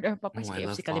Popeyes. Ni order Popeyes I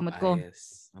love KFC kalimot ko.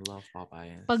 Popeyes. I love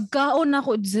Popeyes. Pagkaon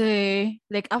ako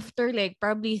like after like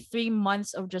probably 3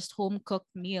 months of just home cooked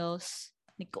meals,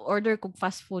 order kong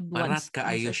fast food Parat once.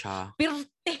 kaayo siya.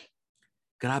 Pirte.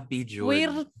 Grabe, Jud.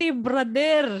 Puwerte,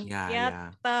 brother. Yeah.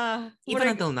 Yata.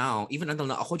 Even until now,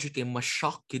 ako Jud kay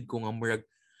ma-shock kid ko nga murag,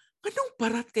 anong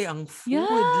parat kay ang food?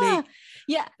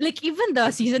 Like even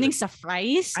the seasoning sa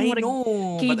fries. I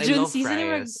know, but I love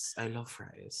seasoning, fries. I love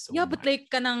fries. So but like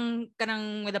kanang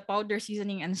with the powder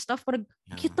seasoning and stuff, parang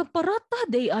kita parata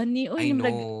day ani. I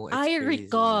know. I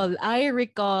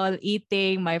recall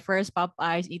eating my first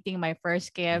Popeyes, eating my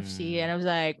first KFC, and I was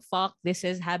like, "Fuck, this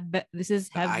is heaven. This is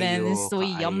so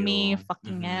yummy.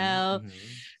 Fucking hell."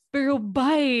 Pero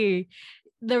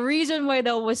the reason why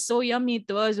that was so yummy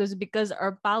to us was because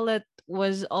our palate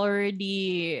was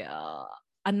already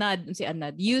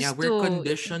used to. We're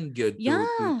conditioned good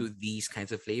to these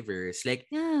kinds of flavors. Like,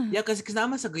 because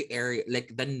naman sa area,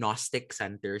 like the Gnostic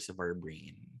centers of our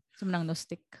brain. Sumunang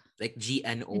Gnostic. Like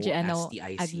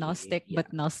GNOSTIC. Agnostic, but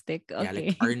Gnostic. Okay. Yeah,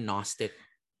 like our Gnostic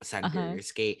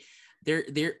centers. Okay.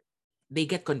 They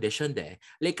get conditioned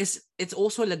Like, cause it's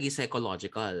also lagi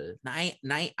psychological. Na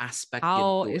aspect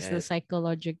How is the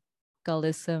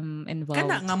psychologicalism involved?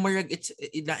 Kana nga marag it's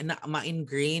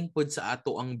ma-ingrain pud sa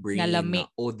ato ang brain na,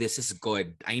 this is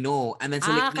good. I know. And then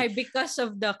so because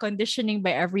of the conditioning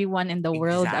by everyone in the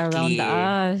world around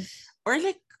us. Or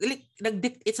like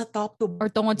it's a top to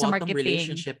or tungod bottom sa marketing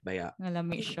relationship ba ya?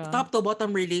 Nalami siya. Top to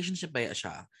bottom relationship ba ya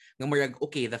siya? Nga marag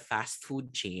the fast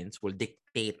food chains will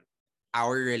dictate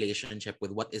our relationship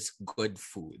with what is good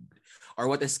food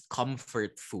or what is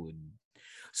comfort food.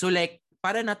 So like,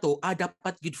 para na to,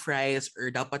 dapat good fries or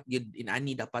dapat good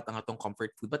inani dapat ang atong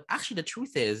comfort food. But actually, the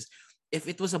truth is, if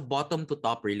it was a bottom to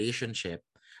top relationship,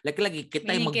 like lagi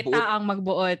kita ang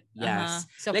magbuot. Yes.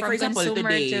 So like from for example,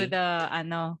 consumer today, to the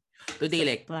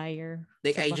today supplier.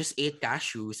 Like I just ate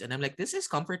cashews and I'm like, this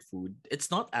is comfort food. It's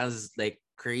not as like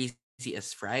crazy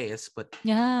as fries, but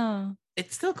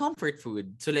it's still comfort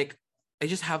food. So like, I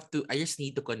just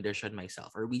need to condition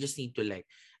myself, or we just need to like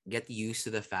get used to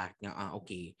the fact that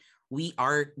we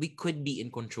could be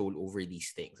in control over these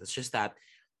things. It's just that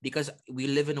because we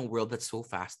live in a world that's so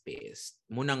fast paced.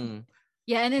 And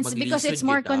it's because it's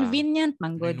more convenient,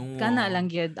 manggod. Kana lang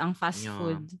gyud ang fast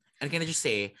food. And can I just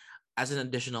say, as an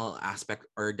additional aspect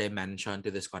or dimension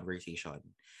to this conversation,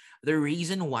 the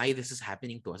reason why this is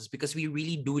happening to us is because we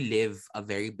really do live a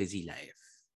very busy life,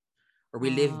 or we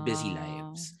live busy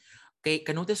lives. Okay,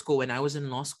 kanotice ko when I was in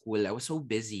law school, I was so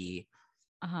busy.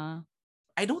 I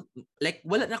don't, like,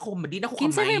 wala na ako, di na ako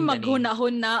kinsa may kamain.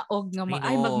 maghuna-huna og nga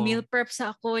mag-meal prep sa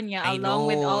ako niya along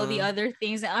with all the other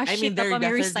things. I mean, there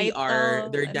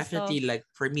definitely like,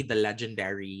 for me, the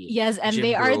legendary. Yes, and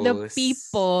they are the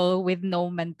people with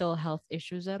no mental health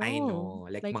issues at all. I know,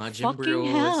 like mga gym bros.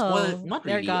 Hell. Well, not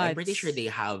really. I'm pretty sure they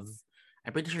have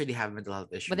mental health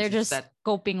issues. But they're just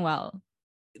coping well.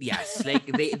 Yes, like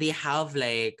they have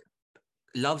like,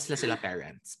 love sila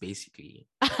parents, basically.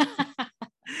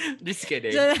 Just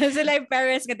kidding. So like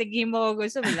parents nga tigimo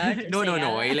gusto mo lang. No.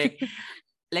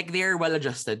 Like they're well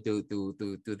adjusted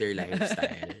to their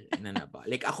lifestyle.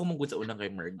 Like ako mong sa unang kay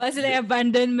Merg. Sila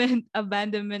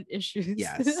abandonment issues.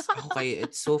 Yes. Ako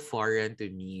it's so foreign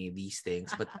to me, these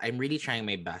things, but I'm really trying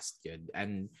my best, kid.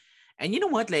 And you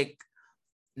know what, like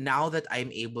now that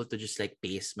I'm able to just like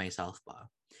pace myself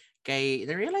pa. Kay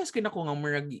na-realize ko na ko nga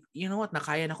marag, you know what,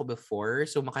 nakaya na ko before,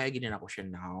 so makaya gina na ko siya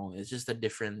now. It's just a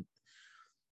different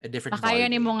nakaya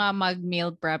ni mo nga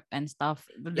mag-meal prep and stuff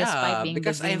despite being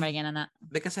busy na.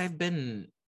 Because I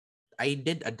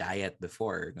did a diet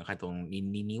before, nga katong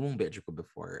ninimong bedro ko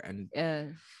before, and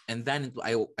then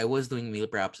I was doing meal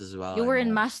preps as well. You were in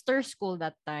master school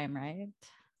that time, right?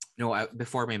 No,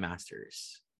 before my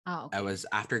master's. Okay. I was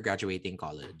after graduating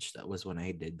college. That was when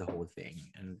I did the whole thing.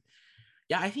 And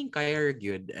yeah, I think I are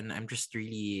good, and I'm just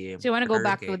really. So you want to go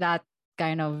back to that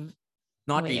kind of.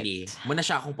 Not really. Muna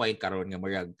siya akong point karon nga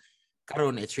marag.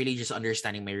 Karon, it's really just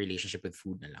understanding my relationship with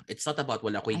food na lang. It's not about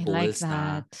wala ko'y goals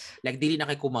na. Like dili na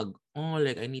kay ko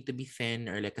like I need to be thin,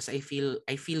 or like, cause I feel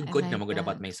good na magod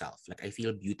about myself. Like I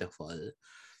feel beautiful.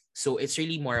 So it's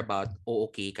really more about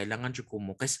okay, kailangan jud ko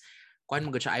mo, cause kuan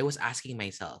magod siya, I was asking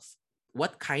myself,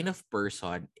 what kind of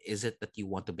person is it that you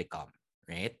want to become,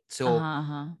 right? So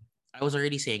I was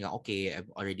already saying, okay, I've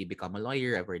already become a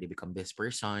lawyer, I've already become this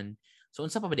person. So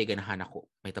unsa pa ba ganahan ako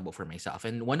may tabo for myself?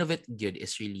 And one of it good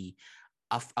is really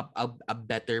a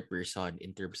better person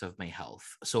in terms of my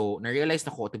health. So na-realize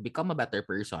na ko to become a better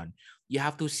person, you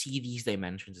have to see these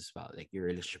dimensions as well, like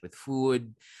your relationship with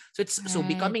food. So Right.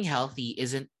 becoming healthy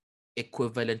isn't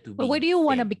equivalent to But why being do you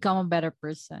want to thin. become a better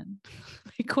person?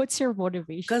 Like, what's your Cause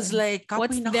motivation? like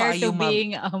What's there to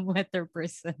being a better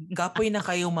person? kapoy na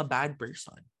kayo ma bad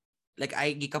person. Like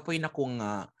I kapoy na kung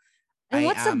And I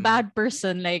what's a am bad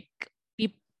person? Like,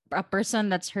 a person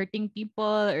that's hurting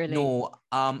people, or like, no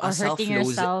a or hurting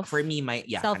self-loath for yourself, me my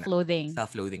yeah kana self-loathing.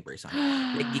 self-loathing person.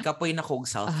 Like gikapoy na kog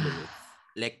self-loath.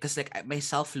 Ah, Like cause like my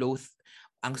self-loath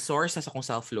ang source sa akong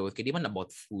self-loath kay di man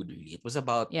about food really. It was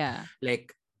about yeah.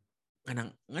 like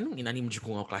anong inanim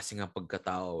ko nga klase nga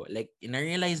pagkatao. Like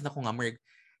na-realize na ko nga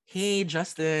hey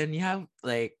Justin, you have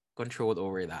like control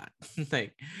over that.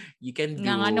 Like you can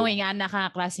Nga nga no, do nga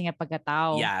nakaklase nga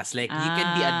pagkatao. yes, like you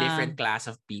can be a Ah, different class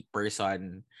of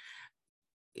person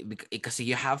kasi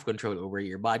you have control over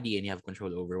your body and you have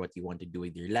control over what you want to do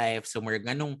with your life. So more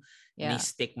ganong may yeah.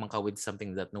 stick man ka with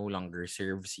something that no longer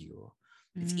serves you.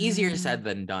 It's easier Mm, said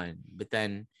than done. But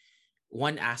then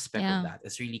one aspect of yeah. that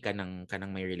is really kanang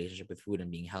my relationship with food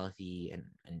and being healthy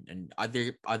and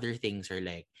other things are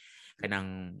like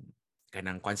kanang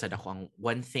konsad ako ang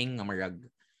one thing nga marag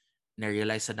na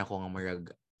realize na ako nga marag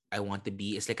I want to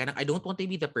be is like kanang I don't want to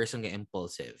be the person nga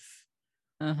impulsive.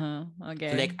 Uh-huh.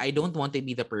 So like Okay. I don't want to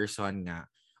be the person nga,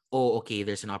 oh okay,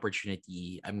 there's an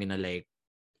opportunity. I'm gonna like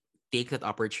take that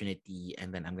opportunity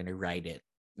and then I'm gonna ride it.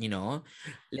 You know?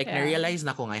 Like Yeah. na-realize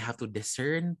na kung I have to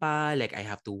discern pa, like I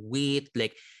have to wait,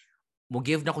 like mo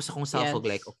give na ko sa kong self of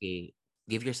like, Yes. okay,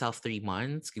 give yourself 3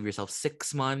 months, give yourself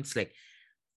 6 months, like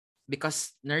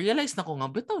because na-realize na ko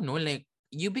nga, bitaw no, like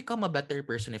you become a better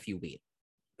person if you wait.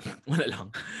 Wala lang.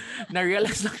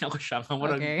 Na-realize lang ako siya. Nga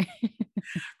murag Okay.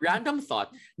 random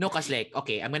thought. No, cause like,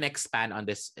 okay, I'm gonna expand on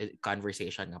this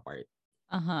conversation nga part.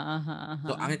 Uh-huh, uh-huh,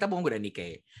 So, uh-huh. ang itabong ko na ni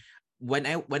kay, when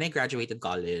I graduated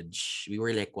college, we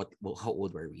were like, how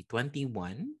old were we?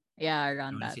 21? Yeah, I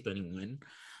around want to that. say 21.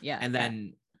 Yeah, And yeah. then,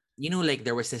 like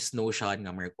there was this notion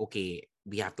nga, okay,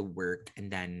 we have to work.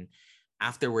 And then,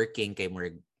 after working, kay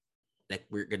like,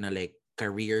 we're gonna like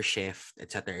career shift,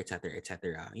 etc., etc.,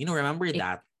 etc. Remember Ik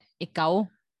that? ikaw,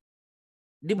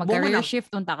 Di mo man mag-career ang shift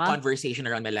unta ka? conversation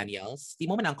around millennials? Di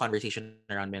mo man ang conversation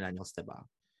around millennials, diba?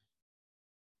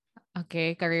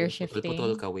 Okay, career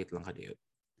Putol-putol shifting. ka, wait lang ka diyo.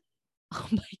 Oh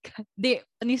my God. Di,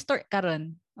 ni store ka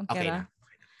ron. Okay Okay ra? na.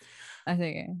 Ah,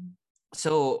 sige.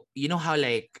 So, you know how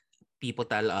like people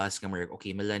tell us,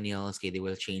 okay, millennials, okay, they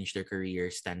will change their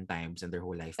careers 10 times in their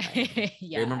whole lifetime.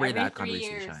 Yeah, Remember every that 3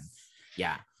 years. conversation?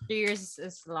 Yeah. 3 years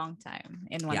is a long time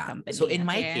in one Yeah. So company. in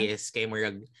my Okay. case, kay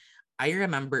Murag, I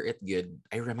remember it good.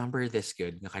 I remember this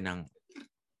good. Nga kanang,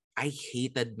 I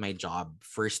hated my job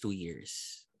first 2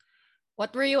 years.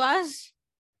 What were you as?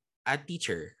 A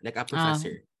teacher, like a Ah,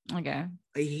 professor. okay.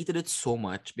 I hated it so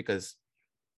much because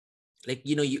like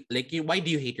why do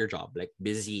you hate your job? Like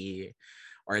busy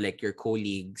or like your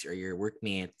colleagues or your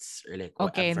workmates or like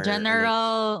Okay, whatever or like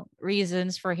general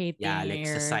reasons for yeah, hating like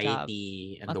your job.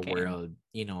 society and the Okay. world,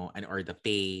 and or the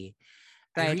pay.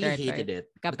 I Right, really right, right. hated it.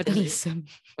 Capitalism.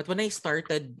 But when I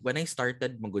started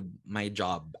my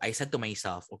job, I said to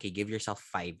myself, okay, give yourself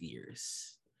 5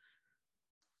 years.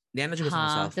 Diyan na dyan ko sa Huh,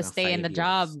 myself to na stay in five the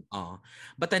job. years.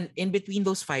 But then, in between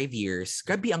those 5 years,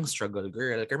 grabe ang struggle,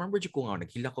 girl. Like, I remember dyan ko nga,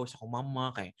 naghila ko sa akong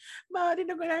mama, kay, ma, di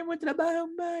na kailangan mo trabaho,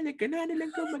 ma. Like, kanana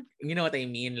lang ko mag... You know what I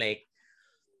mean? Like,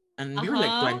 and we were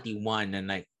like Uh-huh. 21, and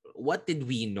like, what did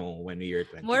we know when we were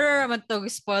 21? Mura man to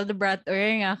spoiled brat or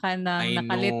nga ka nang I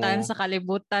nakalitan know. sa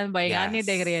kalibutan bay nga ni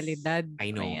de Yes. realidad.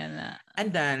 I know. Ayan na.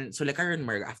 And then, so like, I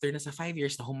remember, after na sa 5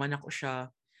 years, nahuman ako siya.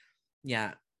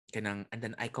 Yeah, kanang, and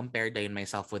then I compared din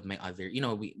myself with my other,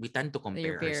 we tend to Your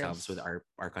compare ourselves with peers.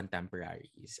 our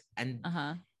contemporaries. And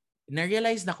Uh-huh.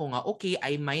 na-realize na ko nga, okay,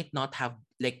 I might not have,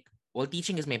 like, well,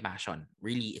 teaching is my passion.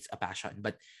 Really, it's a passion.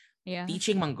 But Yeah.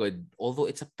 teaching man good, although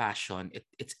it's a passion,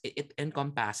 it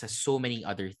encompasses so many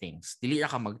other things. Dili ra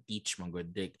ka mag-teach man good.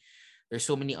 Like, there's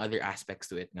so many other aspects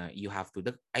to it na you have to.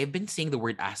 I've been saying the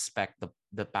word aspect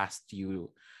the past few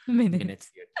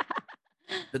minutes.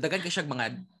 Minutes. Dadagan ka siya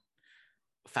mga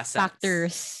facets.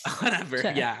 Factors. Whatever,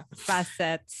 yeah.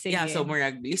 Facets. Yeah, so Sige.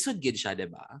 murag, lisod good siya,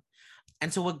 diba? And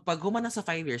so, pag humana sa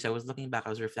 5 years, I was looking back,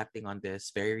 I was reflecting on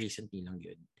this very recently lang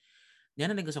good.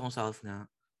 Yan na nagos akong self na,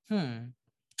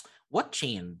 what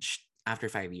changed after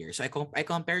 5 years? So, I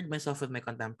compared myself with my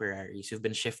contemporaries who've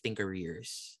been shifting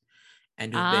careers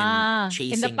and who've been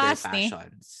In the chasing their past ni.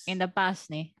 passions. In the past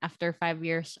ni. After 5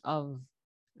 years of,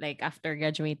 like, after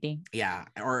graduating. Yeah,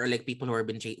 or like people who've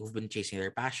been chasing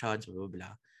their passions, blah, blah,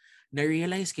 blah.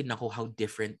 na-realize kin ako how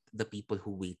different the people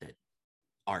who waited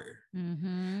are.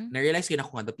 Mm-hmm. Na-realize kin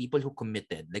ako nga the people who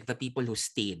committed, like the people who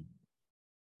stayed,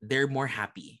 they're more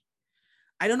happy.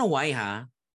 I don't know why, ha?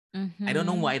 I don't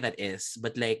know Mm-hmm. why that is,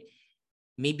 but like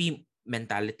maybe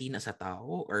mentality na sa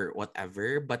tao or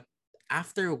whatever, but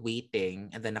after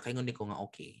waiting and then nakaingon ko nga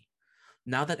okay.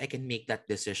 Now that I can make that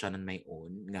decision on my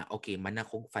own, nga okay, man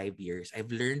akong 5 years,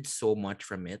 I've learned so much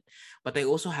from it. But I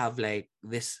also have like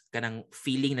this kanang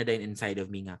feeling na din inside of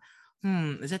me nga,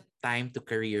 is it time to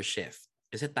career shift?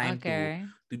 Is it time Okay.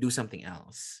 to do something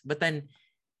else? But then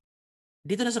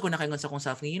dito na sa ko nakaingon sa kong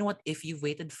self, you know what, if you've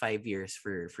waited 5 years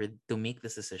for to make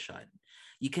this decision,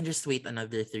 you can just wait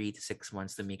another 3 to 6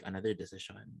 months to make another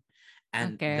decision.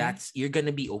 And Okay. you're gonna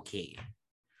be okay.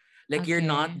 Like you're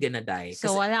not Okay. gonna die. So,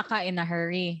 Kasi wala ka in a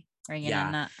hurry. Or yeah.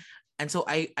 na. And so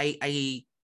I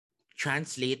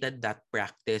translated that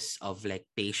practice of like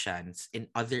patience in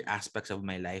other aspects of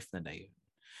my life na dayon.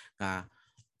 Nga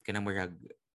kanang murag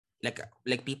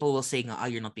like people will say nga,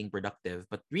 you're not being productive,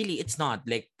 but really it's not.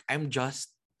 Like I'm just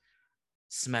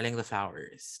smelling the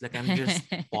flowers. Like I'm just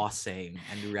pausing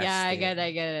and resting. Yeah, I get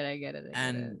it.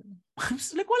 And I'm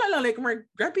just like wala lang, like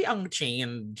grabe ang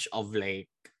change of like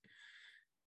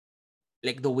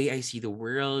the way I see the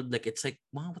world. Like it's like,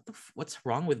 wow, what's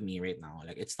wrong with me right now?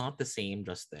 Like it's not the same,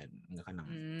 Justin.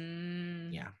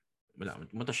 Yeah. Wala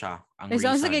mo to siya ang It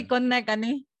sounds reason. like connect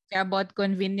kaya about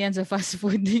convenience of fast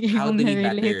food. How to be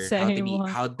na-relate better. sa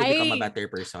How to become a better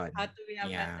person. How to be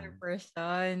a better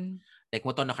person. Like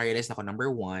mo to naka-realize na ko, number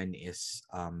 1 is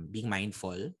being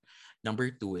mindful.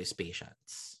 Number 2 is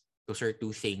patience. Those are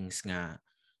 2 things nga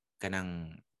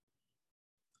kanang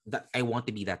that I want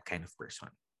to be that kind of person.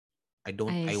 I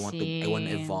want to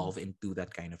evolve into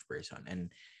that kind of person, and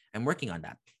I'm working on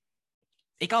that.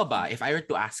 Ikaw ba, if I were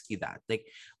to ask you that, like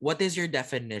what is your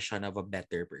definition of a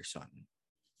better person?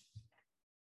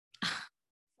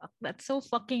 Fuck, that's so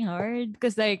fucking hard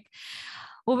because like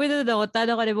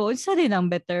tado ka diba, unsa din ang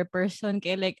better person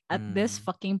kay like at this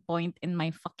fucking point in my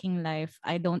fucking life,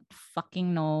 I don't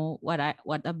fucking know what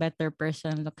a better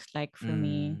person looks like for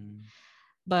me.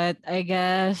 But I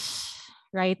guess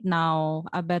right now,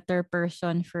 a better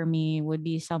person for me would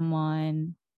be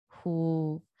someone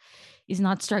who is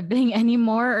not struggling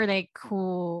anymore, or like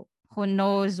who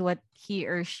knows what he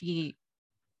or she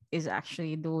is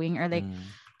actually doing, or like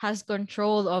has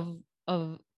control of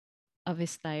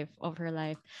his life, of her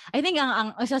life. I think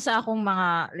ang isa sa akong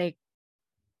mga like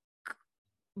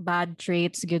bad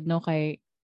traits good no kay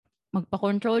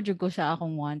magpa-control jud ko sa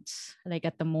akong wants, like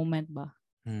at the moment ba.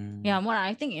 Yeah, more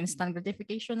I think instant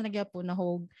gratification na po na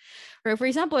hog. Or for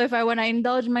example, if I want to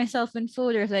indulge myself in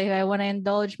food, or if like, I want to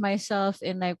indulge myself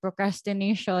in like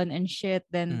procrastination and shit,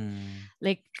 then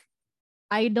like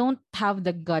I don't have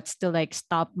the guts to like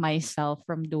stop myself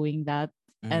from doing that.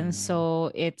 And so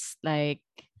it's like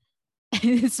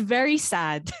it's very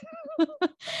sad.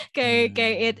 Okay,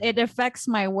 it affects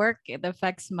my work, it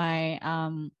affects my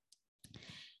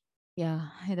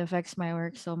it affects my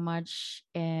work so much,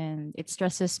 and it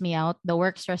stresses me out. The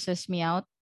work stresses me out.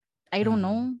 I don't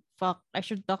know. Fuck. I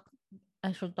should talk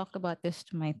about this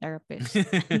to my therapist.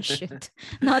 Shit.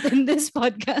 Not in this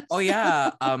podcast. Oh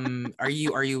yeah. Are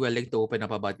you willing to open up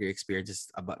about your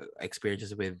experiences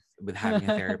with having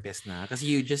a therapist na? Because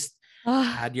you just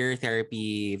had your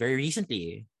therapy very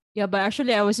recently. Yeah, but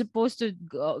actually I was supposed to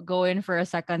go in for a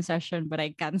second session, but I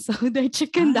canceled. I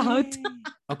chickened out.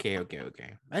 Okay.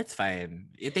 That's fine.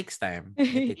 It takes time.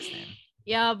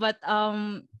 Yeah, but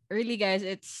really guys,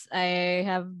 I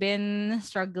have been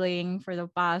struggling for the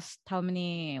past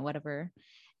ever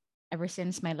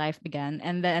since my life began.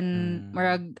 And then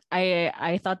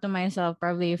I thought to myself,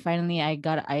 probably finally I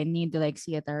need to like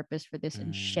see a therapist for this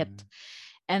and shit.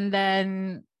 And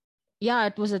then yeah,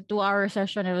 it was a 2-hour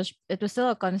session. It was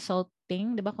still a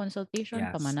consultation. Yes,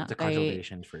 the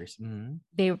consultation first.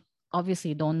 They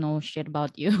obviously don't know shit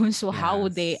about you. So how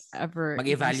would they ever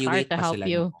start to help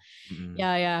you?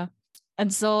 Yeah.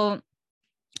 And so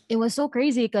it was so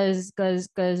crazy because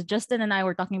Justin and I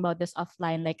were talking about this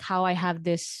offline, like how I have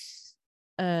this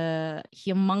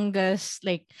humongous,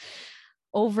 like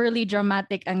overly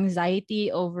dramatic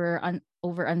anxiety over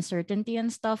uncertainty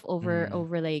and stuff, over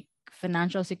like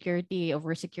financial security,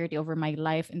 over security over my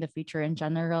life in the future in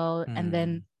general. And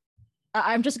then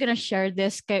I'm just gonna share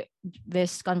this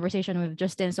conversation with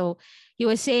Justin. So he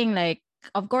was saying like,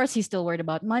 of course he's still worried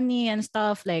about money and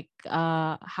stuff, like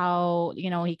how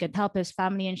he could help his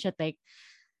family and shit, like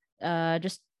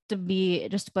just to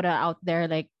put it out there,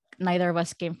 like neither of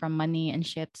us came from money and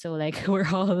shit, so like we're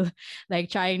all like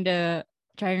trying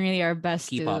really our best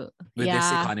keep to up with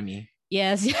this economy.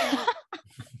 Yes.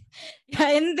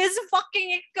 Yeah, in this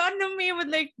fucking economy with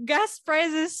like gas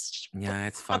prices Yeah,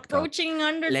 it's fucked up. approaching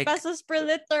 100 Like, pesos per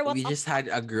liter. What we the just had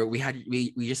a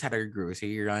we just had our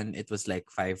grocery run. It was like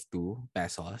 5.2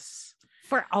 pesos.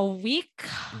 for a week?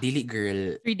 Dili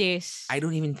girl, 3 days. I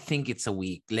don't even think it's a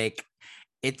week. Like,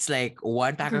 it's like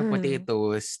 1 pack of Girl.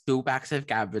 potatoes, 2 packs of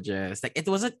cabbages. Like, it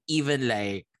wasn't even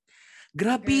like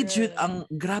grabe jud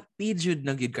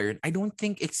na gyud karon. I don't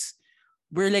think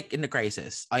we're like in a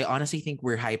crisis. I honestly think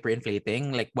we're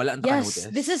hyperinflating. Like, wala ang Yes,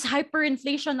 notice. this is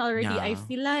hyperinflation already. I Yeah.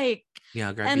 feel like.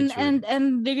 Yeah, grabe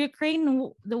And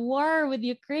jud. the war with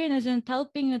Ukraine isn't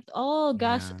helping at all.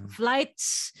 Gas Yeah.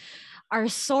 flights are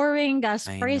soaring. Gas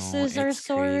I know, prices are it's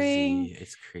soaring. crazy.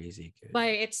 It's crazy good.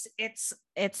 But it's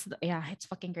yeah, it's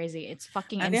fucking crazy. It's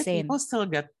fucking And yet insane. people still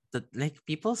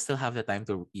people still have the time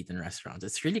to eat in restaurants.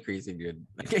 It's really crazy good.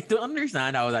 Like, I don't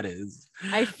understand how that is.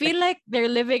 I feel like they're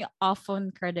living off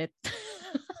on credit.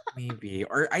 Maybe.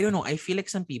 Or I don't know. I feel like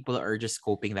some people are just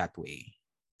coping that way.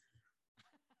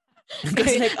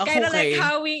 Because like ako Kind of like kay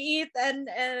how we eat and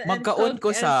magkaon cook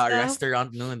ko and sa stuff.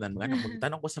 restaurant noon and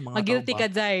magtanong ko sa mga tao Mag-guilty ba, ka,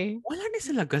 Jai. wala na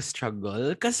sila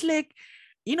struggle. Because like,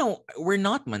 you know, we're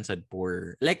not mansad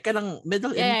poor. Like, kanang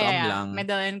middle income lang.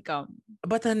 Middle income.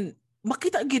 But then,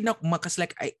 makita gid na makas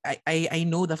like I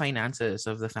know the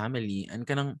finances of the family and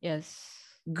kanang Yes.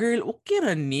 girl okay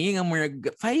ra ni nga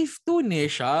murag 5'2" ni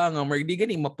siya nga murag di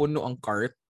gani mapuno ang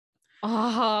cart.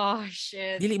 Oh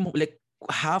shit. Dili mo like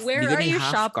half. Where di are gani you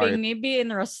half shopping? cart. Maybe in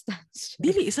Rostan's.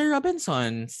 Dili sa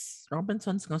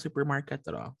Robinsons nga supermarket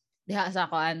ra. Diha sa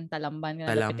kuan Talamban nga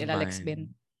lapit ila Lex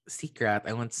Bin. Secret,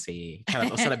 I won't say.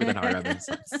 Charot, o sa labitan ako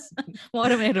Robinsons. Mo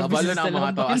ra may Kabalo Robinsons na ang mga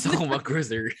to Talamban. asa kong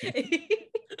mag-grocery.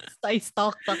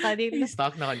 Stock pa kanina.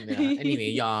 Stock na kanina.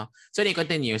 Anyway, yeah. So then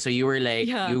continue. So you were like,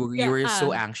 you were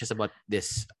so anxious about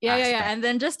this aspect. And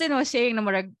then Justin was saying na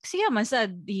marag, siya man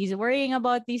sad, he's worrying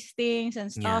about these things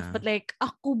and stuff. Yeah. But like,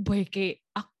 ako boy,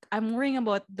 I'm worrying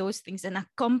about those things and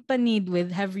accompanied with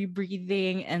heavy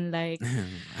breathing and like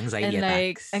anxiety and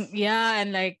attacks. and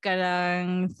like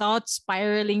karang thoughts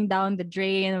spiraling down the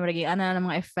drain, maragi ana ng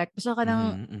mga effect. So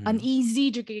kanang uneasy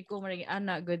jud kay ko maragi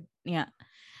ana good. Yeah.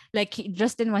 Like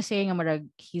Justin was saying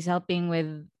marag he's helping with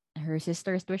her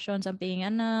sister's tuition something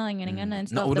ana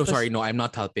and stuff. No, sorry, no, I'm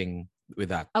not helping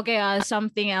with that. Okay,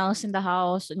 something else in the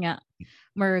house nga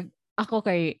marag ako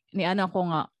kay ni ana ko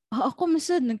nga ako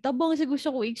masad nagtabang sa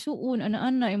gusto ko igsuon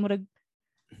ana murag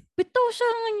bitaw sa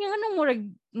nga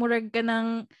murag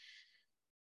kanang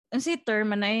ang si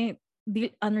term man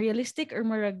unrealistic or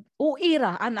murag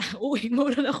uira ana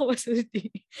mura na ako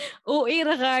masulti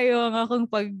uira kayo ang akong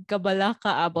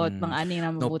pagkabalaka about mga ani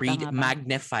na mabutang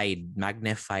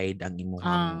magnified ang imong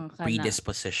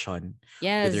predisposition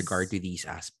with regard to these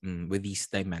with these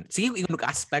dimensions. Sige, yung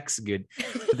aspects good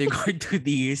with regard to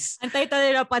these ang title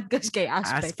nila podcast kay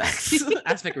aspects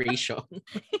aspect ratio.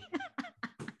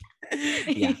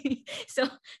 Yeah.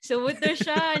 So what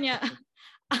siya niya.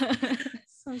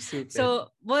 So stupid. So,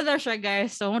 both siya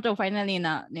guys. So, mo finally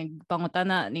na nagpangutan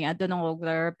na ni adto ng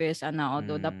therapist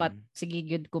although dapat sige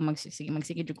gyud ko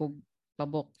magsige jud ko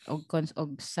pabok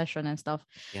og session and stuff.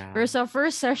 Yeah. Pero sa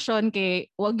first session kay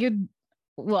wag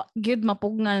gyud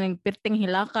mapugna ning pirting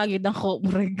hilaka gyud ako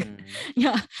murag.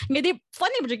 Yeah. Ngedi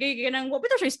funny ba kay kanang wa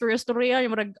bitaw siya istorya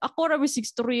murag ako ra bisig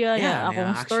istorya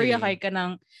akong istorya kay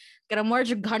kanang more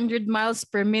than 100 miles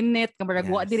per minute kamurag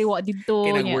wa dito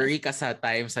kaya nag-worry ka sa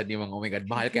time sa di mga oh my god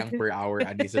mahal kayang per hour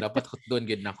ani so dapat ko doon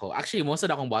gid nako actually most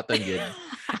of akong button gid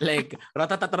like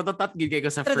ratatat gid kay ko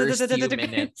sa first few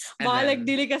minutes balag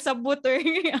dili ka sa butter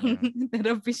ang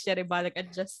therapist siya balik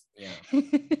adjust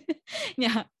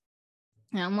yeah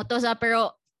mo to sa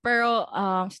pero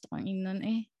gusto ko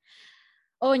inon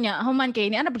human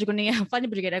kay ni ana pud ko niya funny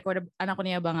pud kay ako anak ko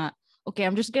niya ba nga okay,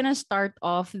 I'm just gonna start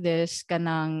off this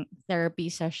kanang therapy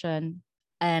session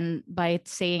and by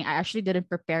saying I actually didn't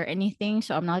prepare anything,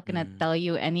 so I'm not gonna tell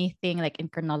you anything like in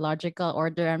chronological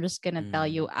order. I'm just gonna tell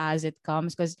you as it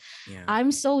comes because I'm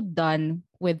so done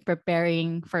with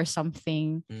preparing for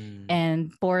something and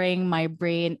pouring my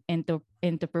brain into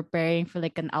preparing for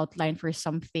like an outline for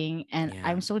something, and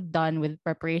I'm so done with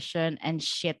preparation and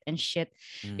shit.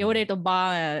 Yo dito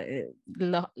ba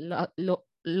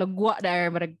lagwa dahil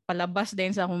marag palabas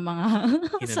din sa akong mga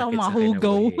sa mga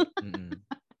hugaw.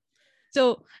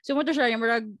 So mo to siya yung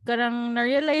marag karang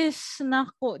na-realize na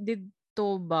ko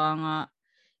dito ba nga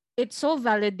it's so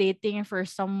validating for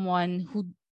someone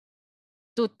who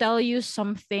to tell you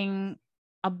something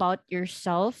about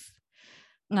yourself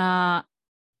nga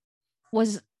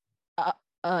was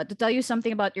to tell you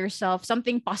something about yourself,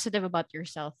 something positive about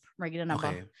yourself. Marigina na ba?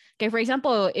 Okay. Okay, for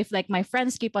example, if like my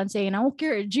friends keep on saying,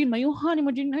 okay, Jean, mayuhan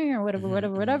mo Jean or whatever,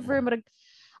 whatever, whatever. But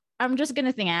I'm just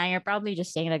gonna think, you're probably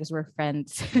just saying that because we're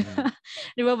friends.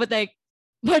 But like,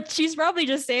 but she's probably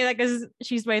just saying that because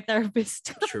she's my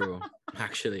therapist. True.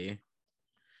 Actually.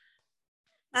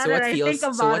 I So don't what know, I think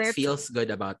feels about it. good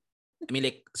about, I mean,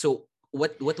 like, so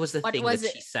what was the What thing was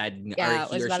that it? she said, Yeah, or it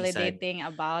he was or she said? validating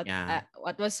about Yeah.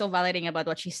 what was so validating about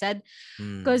what she said.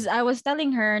 Mm. Because I was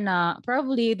telling her na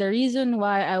probably the reason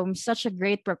why I'm such a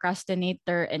great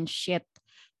procrastinator and shit,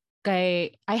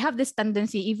 kay I have this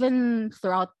tendency even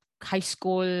throughout high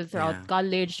school, throughout Yeah.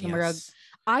 college, Yes.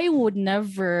 I would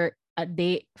never a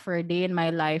day in my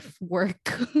life work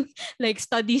like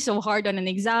study so hard on an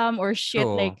exam or shit.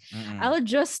 True. Like I'll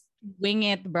just wing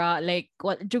it, bra. Like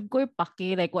what jud ko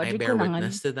paki, like what I jud bear ko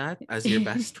witness nangan. to that as your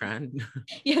best friend.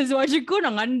 Yes, what jud ko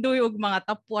nangandoy og mga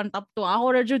top 1, top 2. Ako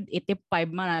ra jud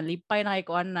 85 man, lipay na kay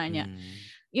kuan na niya.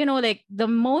 You know, like the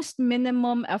most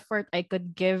minimum effort I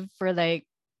could give for like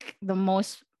the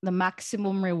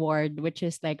maximum reward, which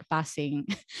is like passing.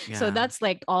 So Yeah. that's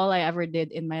like all I ever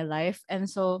did in my life. And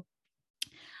so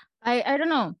I don't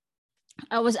know.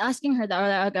 I was asking her that, or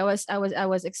like I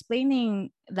was explaining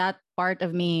that part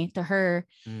of me to her,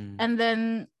 and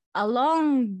then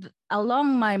along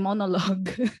my monologue,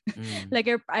 like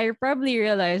I probably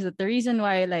realized that the reason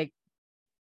why like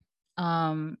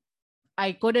I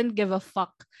couldn't give a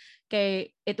fuck,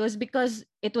 okay, it was because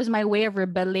it was my way of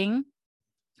rebelling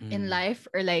in life,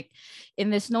 or like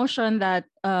in this notion that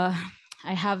I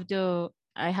have to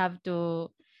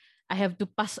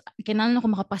pass, kailangan ako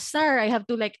makapasar. I have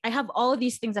to like, I have all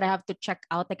these things that I have to check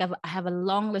out. Like I have a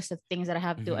long list of things that I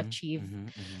have to achieve.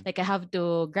 Like I have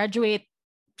to graduate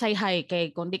say hi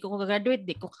kay kung di ko graduate,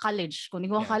 di ko college. Kung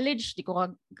di ko college, di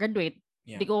ko graduate.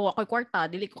 Di ko ako kwarta,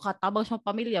 dili ko katabang sa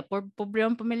pamilya, pobre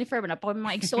ang pamilya forever na pa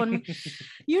mga igsoon.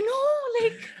 You know,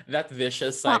 like that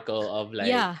vicious cycle of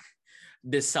like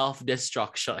the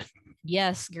self-destruction.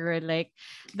 Yes, girl, like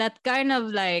that kind of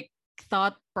like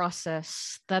thought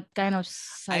process, that kind of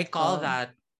cycle. I call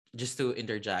that, just to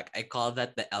interject, I call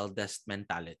that the eldest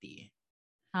mentality.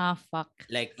 Fuck.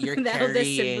 Like you're the eldest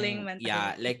carrying, sibling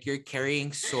mentality. like you're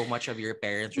carrying so much of your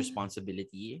parents'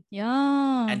 responsibility.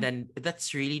 Yeah. And then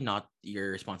that's really not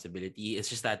your responsibility. It's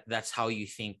just that that's how you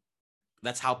think.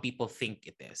 That's how people think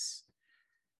it is.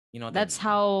 You know what That's I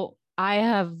mean? how I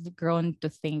have grown to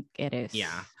think it is.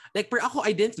 Yeah. Like, pero ako,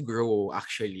 I didn't grow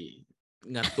actually.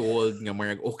 Nga told nga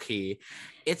marag, okay.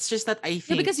 It's just that I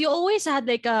think... Yeah, because you always had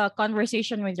like a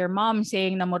conversation with your mom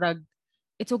saying na murag,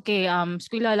 it's okay,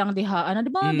 skwela lang diha. Ano,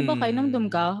 di ba kay namdum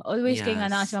ka? Always kay nga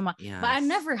na sa mama. Yes. But I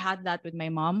never had that with my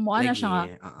mom. Wala siya nga,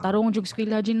 Lagi, tarong jug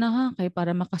skwela din na ha, kay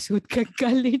para makasuot ka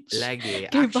college. Lagi,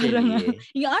 kay actually. Para nga,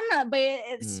 yung ana, but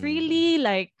it's really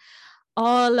like,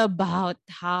 all about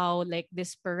how like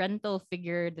this parental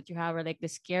figure that you have, or like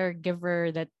this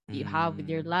caregiver that you have with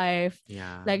your life,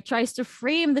 like tries to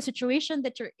frame the situation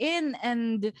that you're in,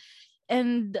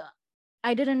 and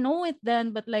I didn't know it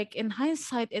then, but like in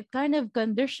hindsight, it kind of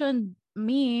conditioned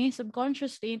me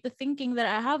subconsciously into thinking that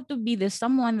I have to be this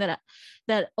someone that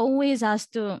always has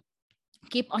to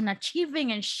keep on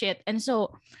achieving and shit. And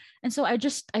so I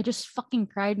just fucking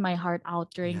cried my heart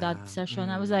out during that session.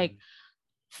 I was like,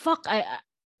 fuck,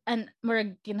 and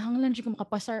murag kinahanglan siya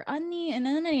makapasar ani and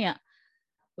ano niya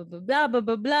blah blah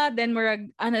blah blah, then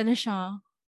murag ano na siya,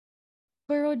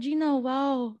 pero Gina,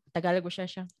 wow, Tagalog ko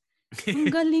siya ang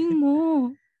galing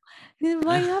mo.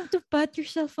 Diba? You have to pat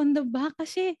yourself on the back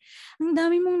kasi ang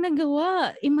dami mong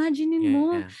nagawa. Imaginein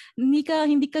mo, hindi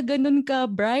ka ganun ka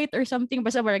bright or something.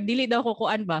 Basta parang dili daw ko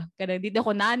kuan ba? Kada dili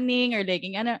ako naning or like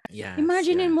ano.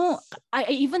 Imaginein mo. I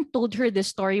even told her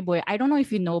this story, boy. I don't know if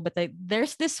you know, but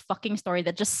there's this fucking story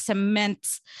that just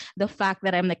cements the fact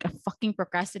that I'm like a fucking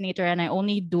procrastinator and I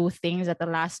only do things at the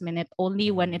last minute only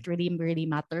when it really, really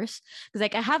matters. Because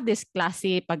like I have this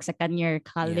klase pag second year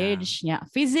college niya.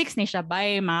 Physics ni siya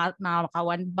by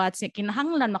maka-one bats,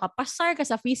 kinahanglan makapasar ka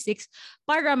sa physics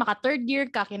para maka third year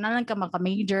ka, kinahanglan ka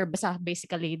maka-major, basta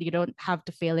basically you don't have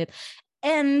to fail it.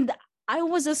 And I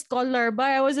was a scholar,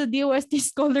 but I was a DOST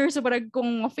scholar, so parang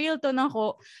kung fail to na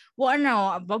ako,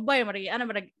 babay,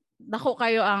 dako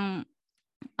kayo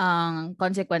ang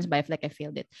consequence ba if like I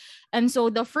failed it. And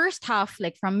so the first half,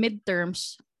 like from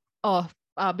midterms,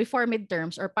 before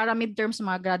midterms or para midterms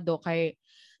mga grado kay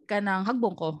kanang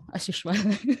hagbong ko as usual.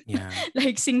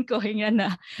 Like 5 hinga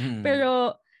na.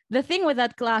 Pero the thing with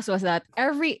that class was that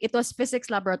it was physics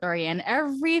laboratory, and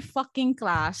every fucking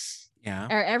class Yeah.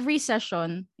 or every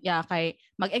session, kay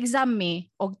mag-exam me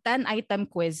og 10-item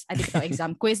quiz, adi bitaw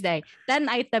exam quiz day.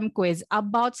 10-item quiz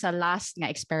about sa last nga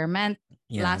experiment,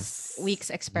 last Yes.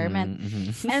 week's experiment.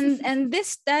 Mm-hmm. And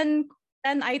this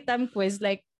 10-item quiz,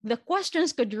 like the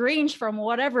questions could range from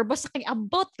whatever basta kay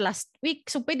about last week.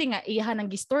 So pwede nga iyahan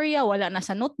ng gistorya, wala na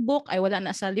sa notebook, ay wala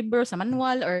na sa libro, sa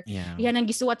manual, or iyahan ng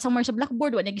gisuwat somewhere sa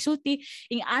blackboard, wala na gisulti.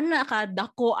 Ing ana ka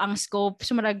dako ang scope.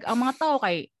 Sumarag ang mga tao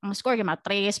kay ang score kay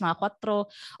mga 3, mga 4.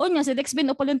 O nya si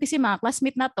Dexbin Opolunti si mga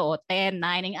classmate na to 10,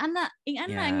 9 ing ana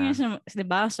di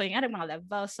ba? So ing ana mga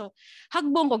level. So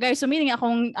hagbong ko guys. So meaning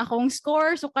akong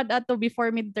score so kada to before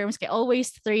midterms kay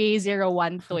always 3, 0,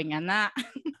 1, 2 ing ana.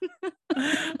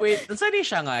 Wait, saan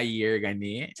siya nga year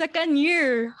gani? Second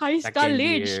year,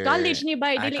 college. Year. College ni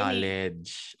bay, dili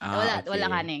college. ni. Wala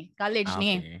ka ni. College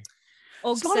ni.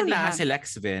 Og so, na si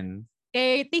Lexvin?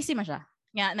 Kay TC man siya.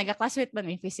 Nga, nagka-classmate ba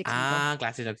ni physics?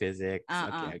 Classmate of physics.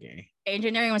 Okay.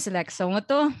 Engineering man si Lex. So, mo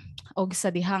to, og sa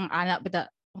dihang anak,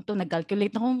 bita, ito,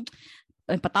 nag-calculate na kung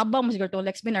patabang mo siguro to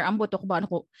Lexvin or ambot ako ba,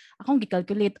 akong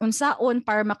gi-calculate unsaon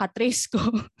para makatrace ko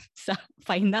sa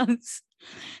finals.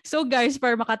 So guys,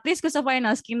 para makatrace ko sa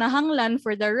finals, kinahanglan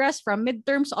for the rest from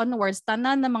midterms onwards,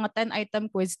 tanan na mga 10-item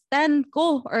quiz, 10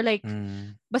 ko or like,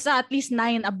 basta at least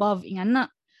 9 above, ingana.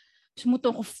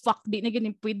 Sumuto ko, fuck, di na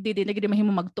ganyan pwede, di na ganyan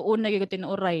mahimo magtuon na ganyan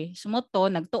tinuray. Sumuto,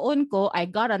 nagtuon ko, I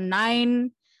got a 9,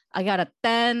 I got a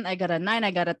 10, I got a 9,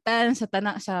 I got a 10 sa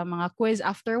mga quiz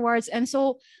afterwards. And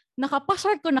so,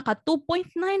 nakapasar ko, naka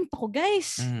 2.9 pa ko,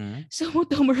 guys. So,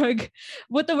 buto marag,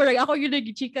 ako yun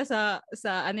nag-chika sa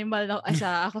animal,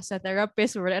 ako sa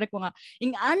therapist, marag ko nga,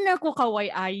 ingana ko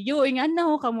kaway ayo, ingana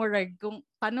ko kamurag, kung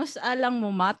paano sa alang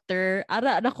mo matter,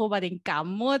 ara na ko ba din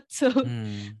kamot. So,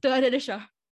 to ano na siya,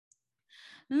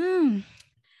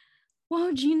 wow,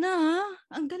 Gina,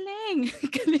 ang galing.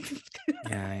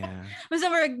 Yeah. Basta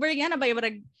marag yan na ba,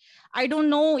 marag, I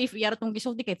don't know if yara tong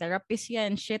gisulti kay therapist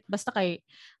yan, shit. Basta kay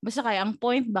ang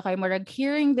point ba kay marag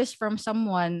hearing this from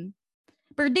someone,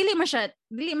 pero dili man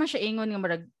siya ingon nga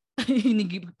marag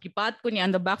hinigipat ko niya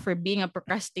on the back for being a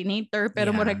procrastinator,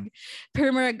 pero marag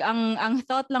ang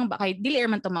thought lang ba kay dili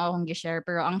man to mao akong gi-share,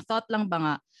 pero ang thought lang ba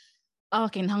nga,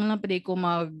 kinahanglan pa di ko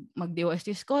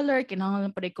mag-DOST scholar,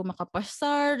 kinahanglan pa di ko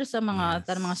makapasar sa mga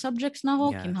mga subjects na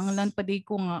ako, kinahanglan pa di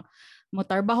ko nga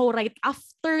motarbaho right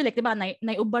after, like diba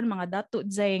naiuban mga dato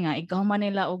dzay nga ikaw man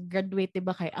nila og graduate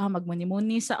diba kay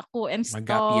magmuni-muni sa ako and stuff.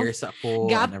 Mag-gap year sa ako.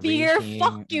 Gap year,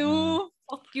 fuck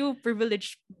you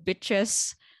privileged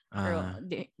bitches. Pero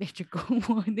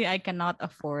I cannot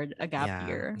afford a gap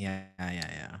year.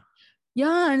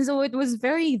 Yeah, and so it was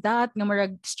very that nga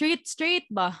marag straight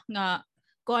ba nga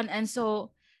kon, and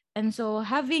so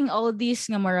having all these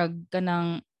nga marag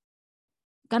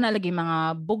kana lagi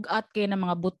mga bugat kay na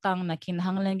mga butang na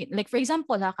kinahanglan, like for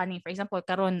example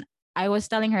karon I was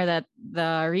telling her that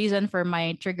the reason for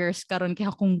my triggers karon kay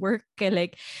akong work kay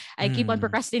like I keep on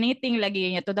procrastinating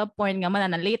lagi niya to the point nga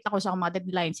man na late ako sa mga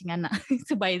deadlines nga na.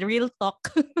 So by real talk.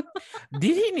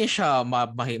 Dili ni siya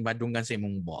madunggan sa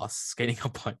imong boss kay nga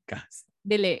podcast.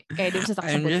 Dili kay di sa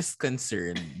I'm just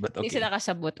concerned, but okay. Di sila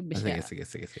kasabot bisya.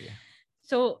 Sige.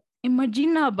 So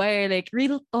imagine na ba like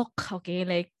real talk, okay,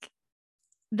 like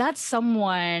that's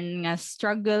someone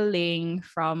struggling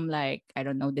from like, I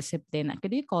don't know, discipline.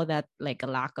 Could you call that like a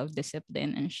lack of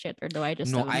discipline and shit? Or do I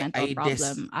just have a mental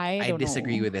problem? I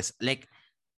disagree know. with this. Like,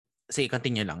 say,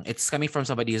 continue lang. It's coming from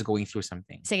somebody who's going through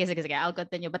something. Sige. I'll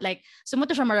continue. But like,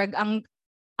 sumuto siya marag, ang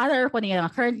other ko niya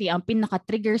currently, ang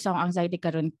pinaka-trigger sa anxiety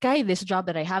karon kay this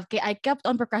job that I have. Kay I kept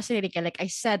on procrastinating. Kay like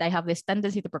I said, I have this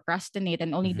tendency to procrastinate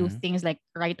and only do things like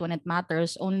right when it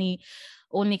matters. Only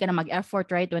ka na mag-effort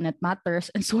right when it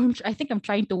matters. And so I think I'm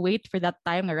trying to wait for that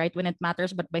time right when it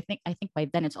matters, but I think by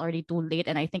then it's already too late,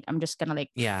 and I think I'm just gonna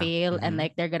like fail and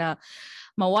like they're gonna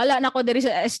mawala na ako diri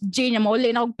sa SJ niya,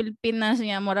 mawala na ako Pilipinas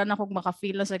niya, mawala na ako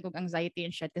maka-feel sa like, anxiety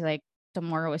and shit, because like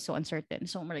tomorrow is so uncertain.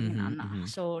 So maraging ana.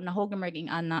 So nahog maraging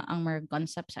ana ang marag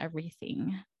concepts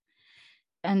everything.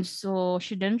 And so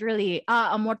she didn't really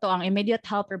amo to ang immediate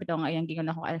helper bitaw nga iyang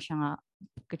gingon ako siya nga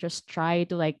could just try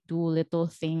to like do little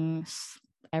things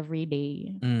every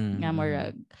day nga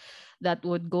marag that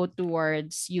would go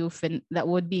towards you that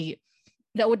would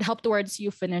help towards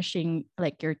you finishing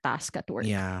like your task at work.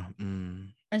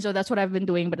 And so that's what I've been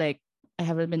doing, but like I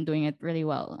haven't been doing it really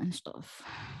well and stuff.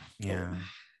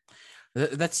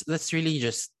 That's really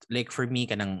just like for me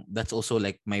kanang that's also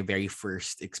like my very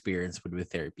first experience with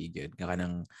therapy, good nga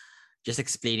kanang just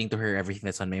explaining to her everything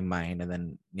that's on my mind, and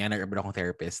then nga nag-abot akong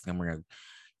therapist nga marag,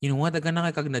 you know what, aga na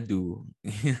kay kag na do.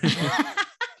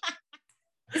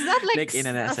 Is that that like Like in a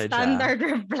a message. standard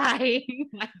reply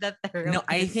at the No,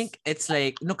 I therapist? think it's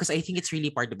like, no, because I think it's really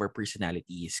part of our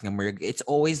personalities. It's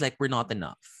always like we're not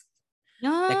enough.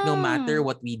 Like no matter Yeah.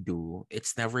 what we do,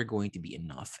 it's never going to be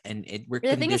enough. And we're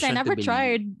The thing is, I conditioned to never believe.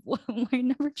 tried. I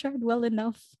never tried well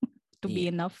enough to be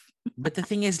Yeah. enough. But the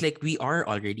thing is, like, we are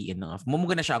already enough.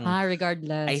 Mumuga na siyang, I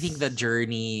think Regardless.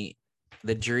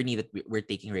 the journey that we're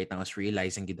taking right now is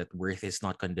realizing that worth is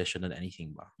not conditioned on anything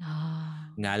ba.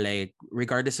 Ah. Nga, like,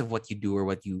 regardless of what you do or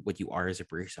what you are as a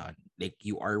person, like,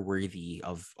 you are worthy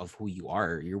of who you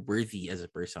are. You're worthy as a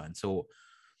person. So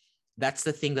that's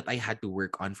the thing that I had to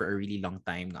work on for a really long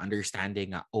time.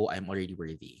 Understanding, oh, I'm already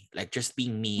worthy. Like, just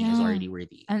being me is Yeah. already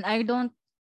worthy. And I don't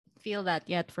feel that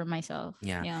yet for myself.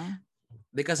 Yeah. Yeah.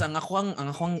 Because ang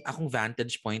akong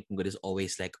vantage point ng good is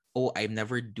always like, oh, I'm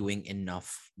never doing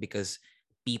enough because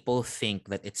people think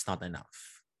that it's not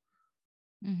enough.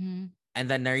 Mm-hmm. And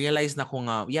then I realized na ko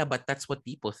nga, yeah, but that's what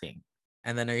people think.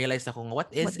 And then I realized na ko nga,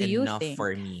 what is What do you enough think?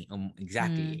 for me?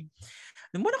 Exactly.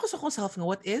 Mm. Naman ako sa kong self nga,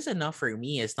 what is enough for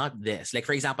me is not this. Like,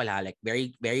 for example, like,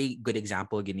 very, very good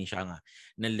example, gini siya nga,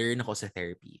 na-learn ako sa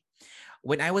therapy.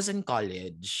 When I was in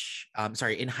college,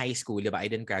 in high school, diba, I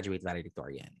didn't graduate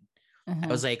valedictorian. I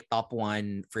Uh-huh. was like top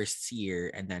 1 first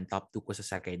year, and then top 2 ko sa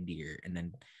second year, and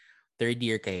then third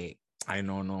year kay I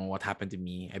don't know what happened to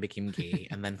me. I became gay,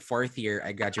 and then fourth year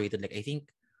I graduated, like, I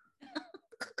think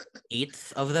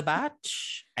 8th of the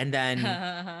batch, and then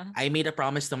I made a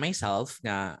promise to myself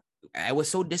na I was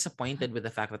so disappointed with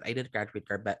the fact that I didn't graduate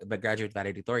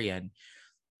valedictorian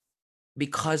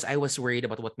because I was worried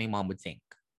about what my mom would think.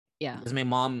 Yeah. Because my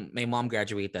mom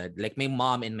graduated. Like, my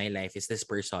mom in my life is this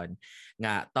person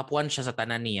nga top 1 siya sa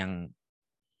tanan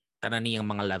niyang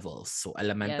mga levels. So Yes.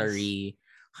 elementary,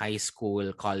 high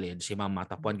school, college, si mama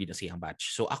top 1 gid siyang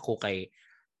batch. So ako kay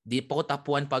di pa ko top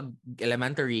 1 pag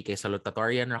elementary, kay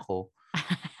salutatorian ako.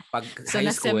 Pag So high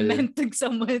school, na-cement sa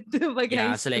mood pag high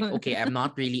yeah, so like, school. okay, I'm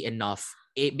not really enough,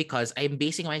 because I'm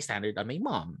basing my standard on my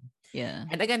mom. Yeah.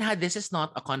 And again, this is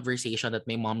not a conversation that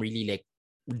my mom really, like,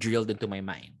 drilled into my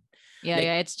mind. Yeah, Like,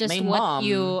 yeah. It's my just what mom,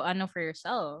 you for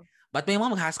yourself. but my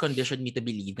mom has conditioned me to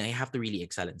believe that I have to really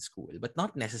excel in school, but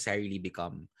not necessarily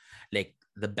become, like,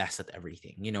 the best at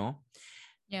everything, you know?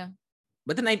 Yeah.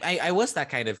 But then I was that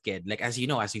kind of kid. Like, as you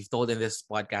know, as we've told in this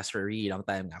podcast for a really long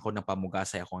time, ako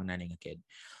napamugasay ako ang naning kid.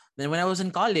 Then when I was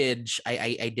in college,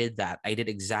 I did that. I did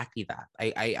exactly that.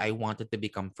 I wanted to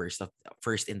become first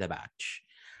in the batch.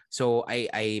 So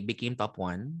I became top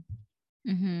 1.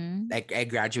 Mm-hmm. Like, I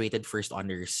graduated first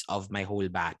honors of my whole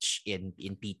batch in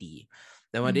PT.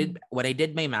 Then Mm-hmm. when I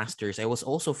did my masters, I was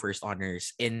also first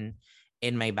honors in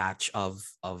my batch of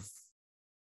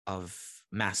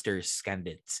master's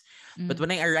candidates. But Mm.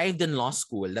 when I arrived in law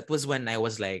school, that was when I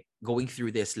was like going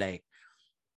through this, like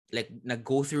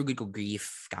nag-go through good ko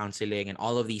grief counseling and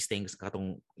all of these things,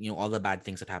 katong, all the bad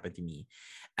things that happened to me.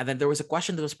 And then there was a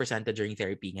question that was presented during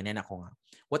therapy, and then ako nga,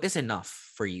 what is enough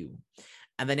for you?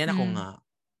 And then ako Mm. nga,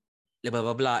 blah,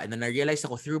 blah, blah. And then I realized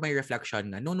ako through my reflection,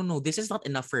 no, this is not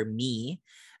enough for me.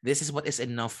 This is what is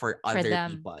enough for For other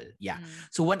them. people. Yeah. Mm.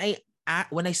 So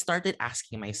when I started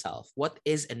asking myself, what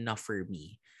is enough for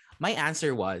me? My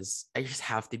answer was, I just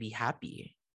have to be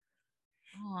happy.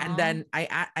 And then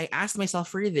I asked myself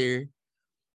further,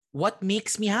 what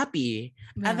makes me happy?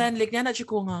 And Yeah. then, like,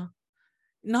 ko nga,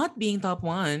 not being top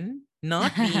 1,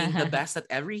 not being the best at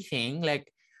everything.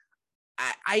 Like,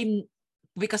 I'm,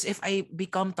 because if I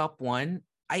become top 1,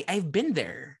 I've been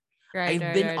there. Right, I've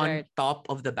right, been right, on right. top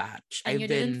of the batch. And I've you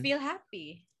didn't been feel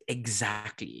happy.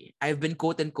 exactly. I've been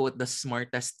quote unquote the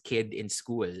smartest kid in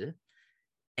school,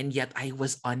 and yet I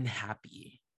was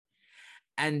unhappy.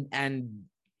 And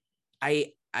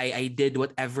I did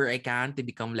whatever I can to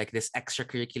become like this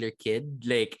extracurricular kid.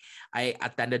 Like, I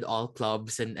attended all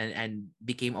clubs and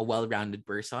became a well-rounded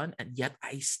person, and yet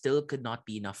I still could not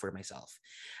be enough for myself.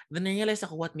 Then I realized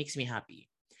ako, what makes me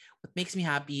happy? What makes me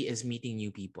happy is meeting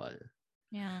new people.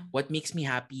 Yeah. What makes me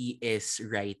happy is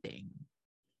writing.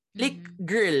 Like, Mm-hmm.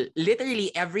 girl,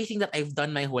 literally everything that I've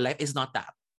done my whole life is not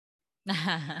that.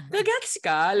 Nagets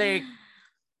ka?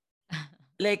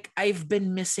 Like, I've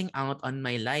been missing out on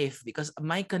my life because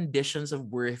my conditions of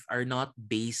worth are not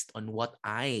based on what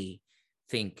I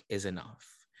think is enough.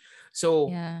 So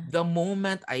Yeah. the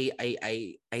moment I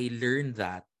learned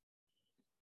that,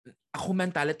 ako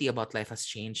mentality about life has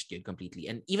changed yun completely.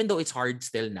 And even though it's hard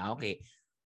still now, okay,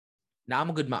 na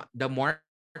mo good the more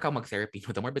ka mag-therapy,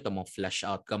 the more bito mo flesh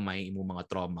out kamay mo mga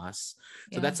traumas.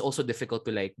 So Yeah. that's also difficult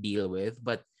to, like, deal with.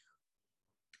 But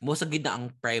most of na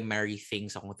ang primary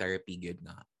things akong therapy good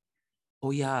nga.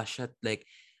 Oh yeah, shit, like,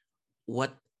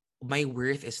 what my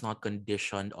worth is not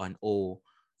conditioned on, oh,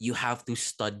 you have to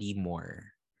study more.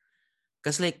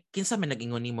 Because like, kinsa man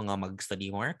nag-ingon ni mga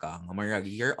mag-study more ka, nga marag,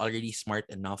 you're already smart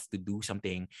enough to do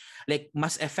something. Like,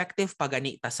 mas effective pa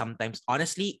gani ta sometimes.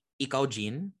 Honestly, ikaw,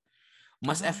 Jean,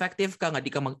 mas effective ka nga di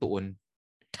ka magtuon.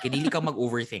 Kaya dili ka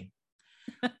mag-overthink.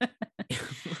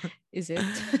 Is it?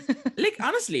 Like,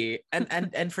 honestly,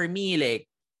 and for me, like,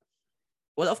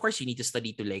 well, of course, you need to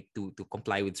study to like to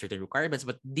comply with certain requirements,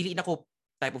 but dili na ko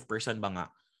type of person ba nga,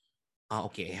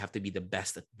 okay, I have to be the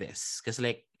best at this. Because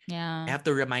like, I have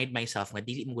to remind myself nga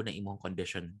dili mo na imong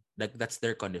condition. Like, that's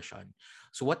their condition.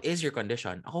 So what is your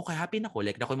condition? Ako kay happy na ko.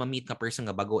 Like, na ako'y ma-meet nga person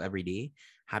nga bago every day,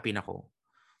 happy na ko.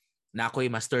 Na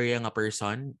ako'y mastorya nga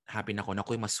person, happy na ko. Na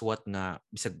ako'y maswat nga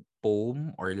bisag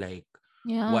poem or like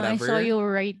whatever. I saw you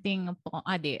writing a poem.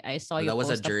 I saw you that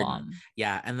was a post a journal. poem.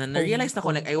 Yeah, and then I realized na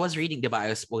ko, like, I was reading, diba? I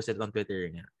was posted on Twitter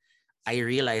nga. I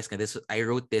realized nga I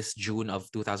wrote this June of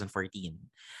 2014.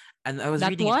 And I was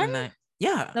that reading one? it na,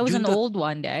 yeah. That was an old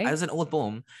one, eh? It was an old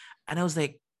poem. And I was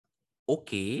like,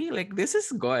 okay, like this is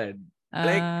good.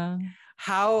 Like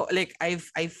how, like I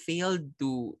failed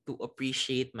to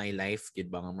appreciate my life, kid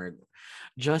bang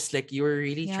just like you were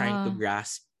really trying to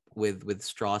grasp with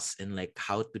straws and like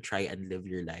how to try and live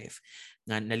your life.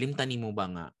 Nga nalimtan mo ba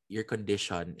nga your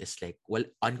condition is like, well,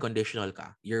 unconditional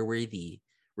ka. You're worthy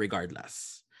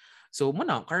regardless. So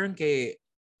muna karon kay,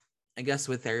 I guess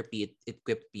with therapy, it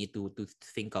equipped me to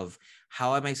think of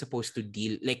how am I supposed to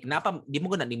deal, like di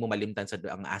mo malimtan sa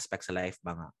ang aspects sa life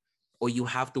ba nga, or you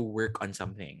have to work on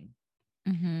something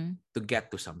to get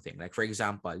to something. Like for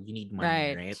example, you need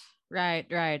money, right?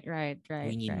 Right.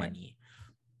 We need money.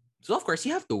 So of course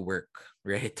you have to work,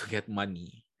 right, to get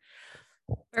money.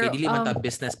 Kaya dili man ta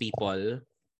business people.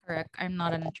 Correct. I'm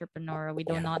not an entrepreneur. We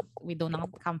do not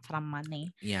come from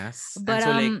money. Yes. But and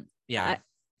so like, yeah.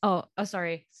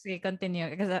 Sorry. Sige, continue.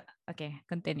 Because okay,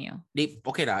 continue.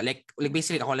 Okay na. Like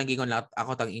basically ako lang gingon,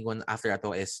 ako tang ingon after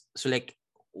ato is, so like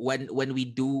when we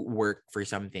do work for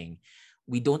something,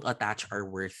 we don't attach our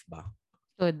worth ba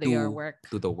to your work.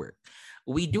 To the work.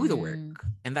 We do the work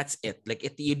and that's it. Like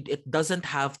it doesn't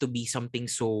have to be something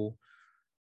so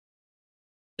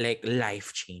like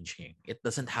life-changing. It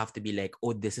doesn't have to be like,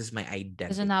 oh, this is my identity.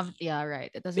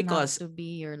 It doesn't have to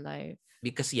be your life.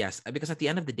 Because at the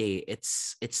end of the day,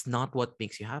 it's not what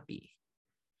makes you happy.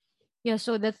 Yeah,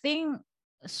 so the thing,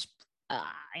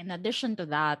 in addition to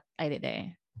that,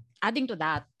 adding to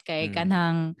that, kay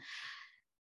kanang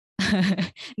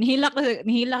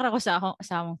nihilak ako sa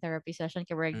akong therapy session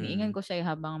kay marag niingan ko siya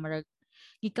habang marag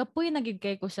gikapoy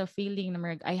nagigkay ko sa feeling na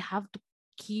marag I have to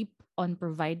keep on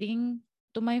providing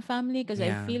to my family because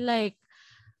I feel like,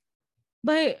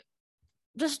 but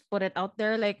just put it out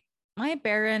there, like my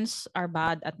parents are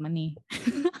bad at money.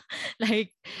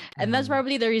 Like, and that's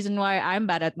probably the reason why I'm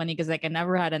bad at money, because like I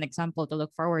never had an example to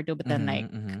look forward to, but then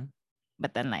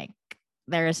like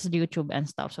there's YouTube and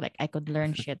stuff, so like I could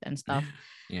learn shit and stuff.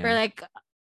 But like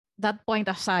that point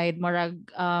aside, marag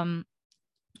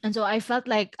and so I felt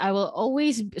like I will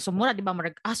always, so mura di ba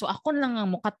marag, so ako lang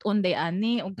ang mukaton day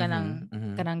ani og kanang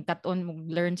katon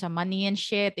learn sa money and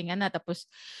shit tinga na, tapos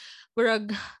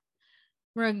marag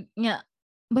nga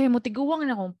bay mo tiguwang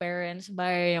na akong parents,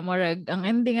 bay marag ang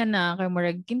ending na kay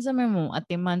marag kinsa may mo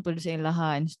atiman pud sa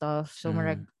ilaha and stuff, so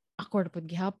marag ako pud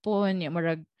gihapon ya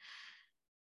marag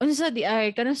unsa di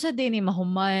ay kanang sa di ni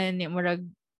mahuman ya marag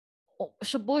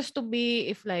supposed to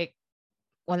be, if like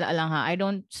wala lang ha, I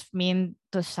don't mean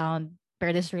to sound,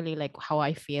 but this really like how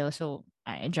I feel, so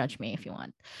judge me if you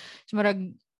want. So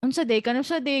marag unsa day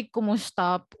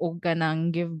kumusta o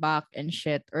kanang give back and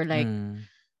shit, or like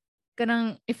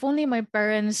kanang if only my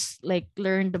parents like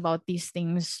learned about these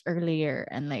things earlier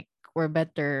and like were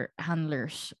better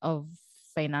handlers of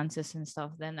finances and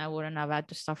stuff, then I wouldn't have had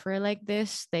to suffer like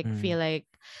this, like feel like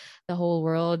the whole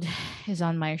world is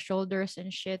on my shoulders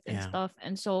and shit and stuff.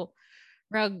 And so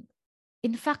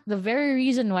in fact, the very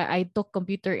reason why I took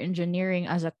computer engineering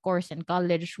as a course in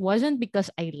college wasn't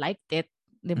because I liked it,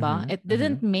 diba? It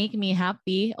didn't make me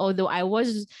happy, although I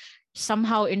was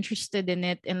somehow interested in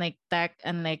it, in like tech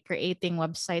and like creating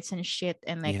websites and shit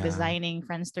and like designing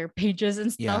Friendster pages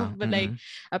and stuff. But like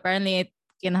apparently it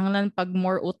kinahanglan pag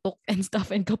more utok and stuff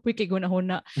and kapoy kay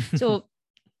gunahuna. So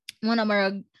muna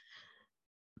marag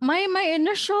my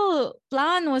initial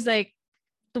plan was like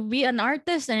to be an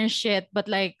artist and shit, but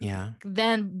like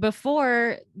then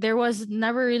before there was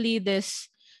never really this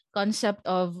concept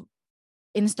of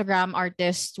Instagram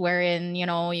artists wherein, you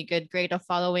know, you could create a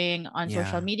following on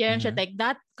social media and shit. Like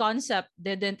that concept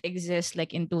didn't exist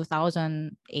like in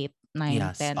 2008,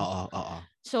 9, 10.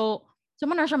 So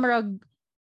man siya marag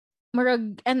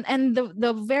murag and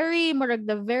the very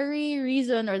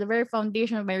reason or the very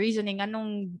foundation of my reasoning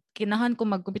anong kinahan ko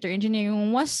mag computer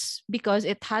engineering was because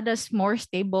it had a more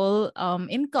stable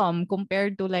income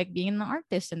compared to like being an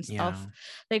artist and stuff. Yeah.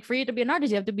 Like for you to be an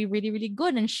artist, you have to be really really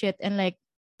good and shit, and like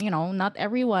not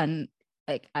everyone,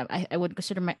 like I would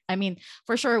consider I mean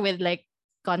for sure with like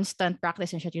constant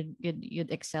practice and shit you'd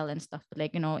excel and stuff, but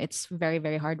like it's very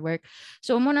very hard work.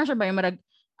 So mo na siya ba yung marag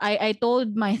I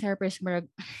told my therapist marag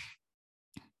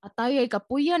atayo ay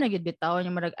kapuya na gid bitaw niya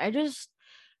marag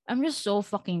I'm just so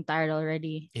fucking tired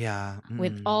already Yeah.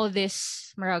 with Mm-mm. all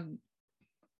this marag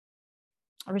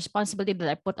responsibility that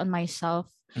I put on myself.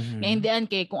 Nga in Mm-hmm. the end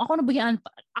kay kung ako nabayaan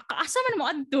asa man mo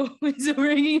adto so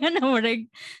marag na marag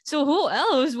so who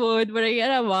else would marag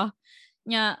ba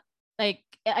nya like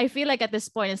I feel like at this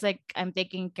point it's like I'm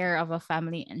taking care of a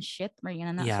family and shit marag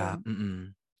na Yeah. so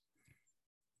Mm-mm.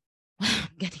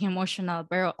 getting emotional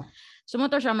pero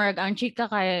sumoto siya marag ang chika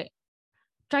kay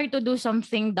try to do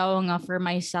something daw nga for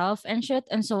myself and shit.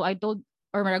 And so I told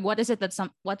or marag, what is it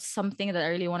what's something that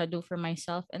I really want to do for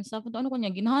myself and stuff. Ito ano ko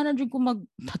niya, ginhana dyan ko mag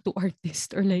tattoo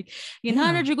artist or like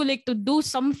ginhana Yeah. dyan ko like to do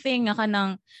something nga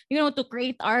kanang to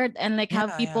create art and like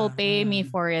have Yeah. people Yeah. pay me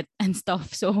for it and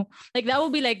stuff. So like that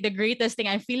would be like the greatest thing.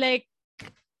 I feel like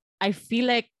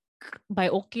by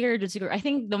okay or I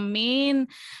think the main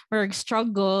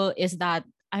struggle is that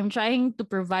I'm trying to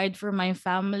provide for my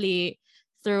family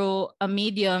through a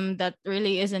medium that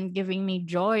really isn't giving me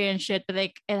joy and shit, but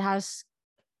like it has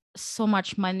so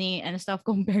much money and stuff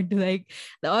compared to like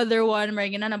the other one.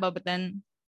 But then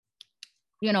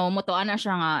mutuan na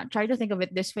siya nga. Try to think of it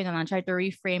this way na lang. Try to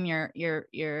reframe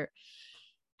your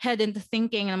head into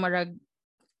thinking na marag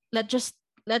let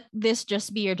this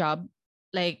just be your job.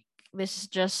 Like this is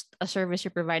just a service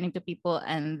you're providing to people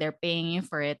and they're paying you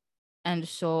for it. And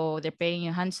so they're paying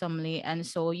you handsomely. And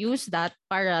so use that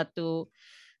para to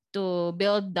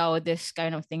build out this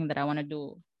kind of thing that I want to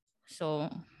do. So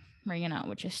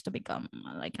which is to become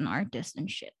like an artist and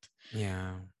shit.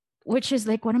 Yeah. Which is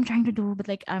like what I'm trying to do, but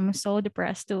like I'm so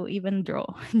depressed to even draw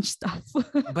and stuff.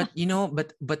 But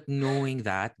but knowing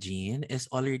that, Jean, is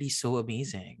already so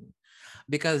amazing.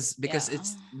 Because Yeah.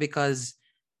 it's because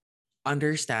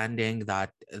understanding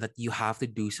that you have to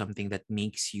do something that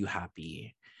makes you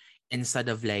happy instead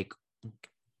of like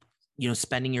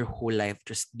spending your whole life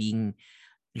just doing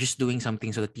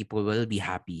something so that people will be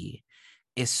happy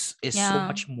is so Yeah.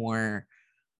 much more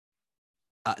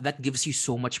that gives you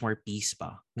so much more peace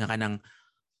pa nga kanang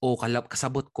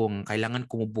kasabot kong kailangan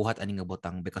ko mubuhat ani nga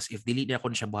butang because if dili na ko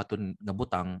siya buhaton nga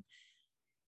butang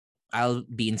I'll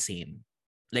be insane,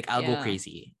 like I'll go Yeah.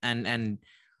 crazy. And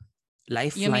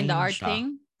You mean the lifeline art siya. thing?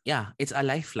 Yeah, it's a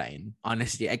lifeline.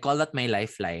 Honestly, I call that my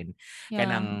lifeline. Yeah.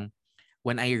 Kanang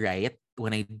when I write,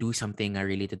 when I do something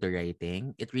related to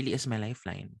writing, it really is my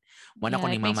lifeline. One ako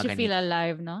Yeah. ni It makes mama you feel gani.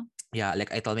 alive, no? Yeah,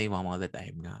 like I tell my mom all the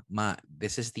time nga, ma,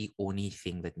 this is the only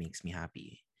thing that makes me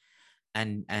happy.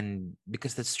 And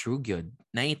because that's true good.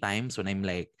 Many times when I'm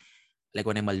like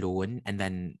when I'm alone and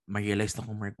then I realize na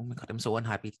oh my God, I'm so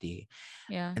unhappy today.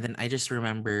 Yeah. And then I just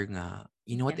remember nga,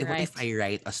 you know You what, can what if write. I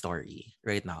write a story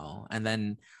right now and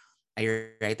then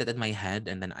I write it in my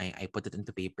head and then I put it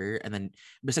into paper and then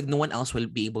because like no one else will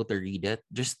be able to read it.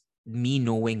 Just me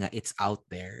knowing that it's out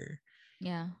there.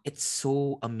 Yeah. It's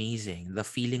so amazing. The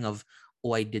feeling of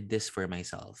oh I did this for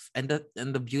myself. And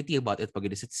the beauty about it pag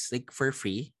is it's like for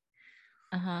free.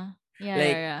 Uh-huh. Yeah, yeah,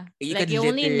 Like yeah. you Like can you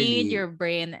only need literally your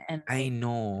brain and I like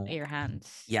know. your hands.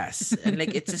 Yes. And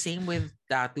like it's the same with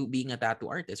being a tattoo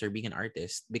artist or being an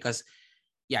artist because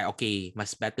yeah, okay,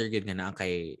 mas better good nga na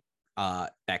kay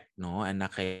tech no and na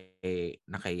kay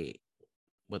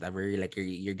whatever like your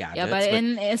Yeah, but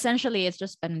gadgets but essentially it's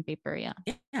just pen and paper, yeah.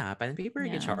 yeah, pen and paper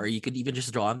get Yeah. or you could even just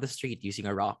draw on the street using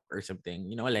a rock or something,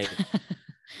 like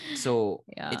so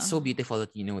it's Yeah. so beautiful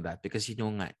that you know that because you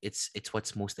know nga, it's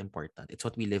what's most important. It's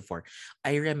what we live for.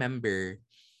 I remember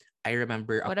a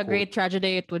What a quote. great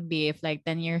tragedy it would be if like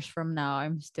 10 years from now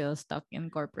I'm still stuck in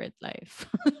corporate life.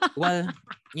 Well,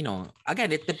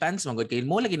 again, it depends man gud kay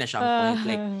mo lagi na siyang point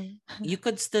like Uh, you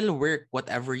could still work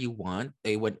whatever you want,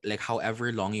 like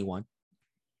however long you want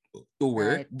to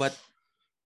work, right. but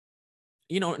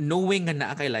knowing nga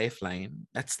naa kay lifeline,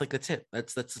 that's it.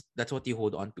 That's what you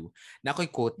hold on to. Na ko'y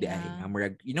quote di ay,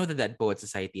 Yeah. the Dead Poet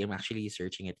Society. I'm actually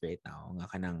searching it right now. Nga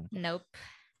kanang, Nope.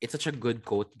 it's such a good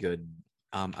quote,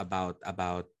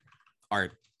 about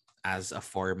art as a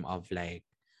form of like,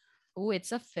 Oh,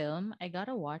 it's a film. I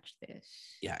gotta watch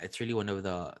this. yeah, it's really one of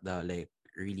the like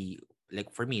really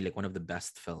like for me like one of the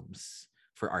best films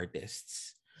for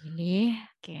artists. Really?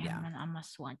 Okay, Yeah. I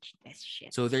must watch this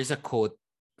shit. So there's a quote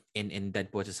in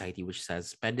Dead Poet Society, which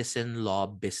says medicine, law,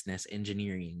 business,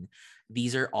 engineering.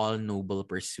 These are all noble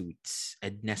pursuits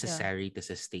and Yeah. necessary to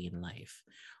sustain life.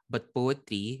 But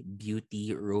poetry,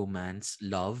 beauty, romance,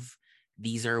 love,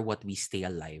 these are what we stay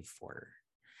alive for.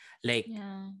 Like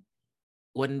Yeah.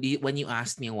 when you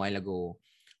asked me a while ago,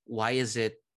 why is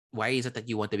it that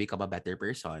you want to become a better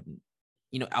person?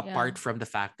 Yeah. Apart from the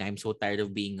fact that I'm so tired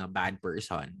of being a bad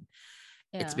person,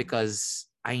 it's Yeah. because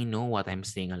I know what I'm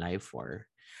staying alive for.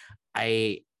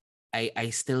 I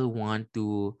I still want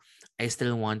to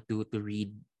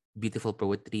read beautiful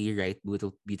poetry, write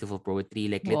beautiful poetry.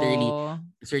 Like literally, Oh.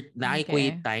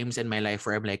 na-equate Okay. times in my life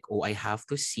where I'm like, oh, I have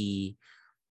to see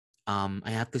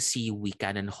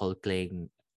Weekend and Hulkling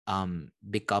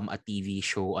become a TV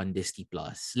show on Disney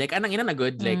Plus. Like anong ina na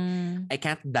good. Like Mm. I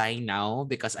can't die now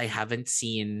because I haven't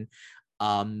seen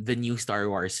the new Star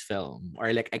Wars film, or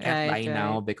like I can't Right, die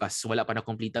now right. because wala pa na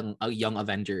complete ang Young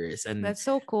Avengers. And That's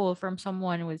so cool from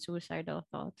someone with suicidal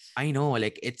thoughts. I know,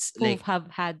 like it's Who like, have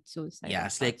had suicidal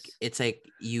yes, like thoughts. it's like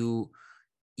you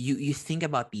think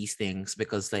about these things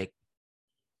because like,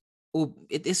 oh,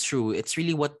 it is true. It's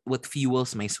really what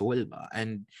fuels my soul ba?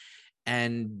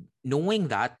 And knowing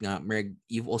that nga, Merg,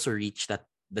 you've also reached that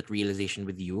realization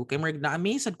with you. Kay Merg,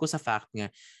 na-amazed ko sa fact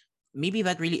nga, maybe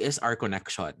that really is our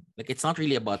connection. Like, it's not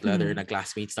really about whether na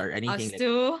classmates or anything. Us Like,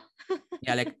 too.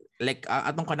 yeah,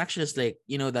 atong connection is like,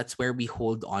 that's where we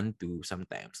hold on to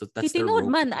sometimes. So that's the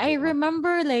Tinood rope man, that we I hold on to.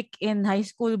 remember like in high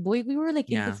school, boy, we were like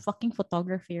into Yeah. fucking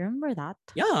photography. Remember that?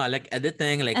 Yeah, like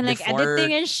editing, like And like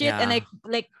editing before, and shit, and yeah,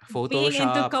 like being into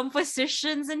Photoshop.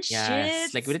 compositions and Yes,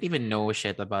 shit. like we didn't even know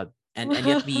shit about, and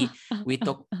yet we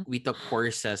took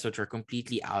courses which were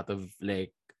completely out of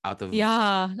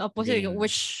Yeah, opposite,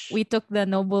 which range. we took the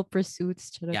noble pursuits.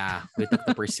 Charot. Yeah, we took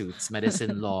the pursuits: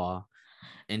 medicine, law,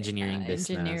 engineering,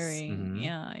 business. Engineering. Mm-hmm.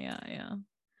 Yeah, yeah, yeah.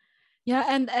 Yeah,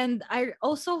 and I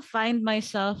also find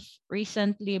myself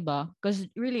recently, because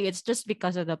really it's just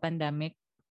because of the pandemic.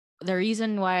 The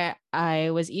reason why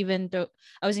I was even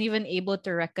able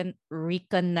to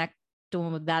reconnect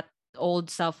to that old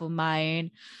self of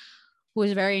mine who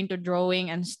is very into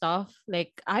drawing and stuff.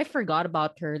 Like I forgot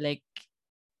about her like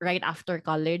right after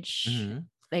college, Mm-hmm.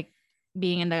 like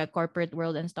being in the corporate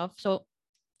world and stuff. So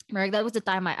like that was the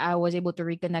time I was able to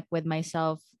reconnect with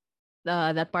myself,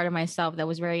 that part of myself that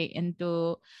was very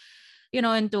into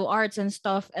into arts and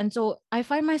stuff. And so I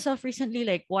find myself recently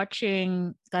like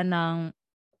watching mga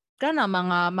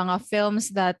films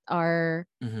that are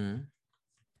Mm-hmm.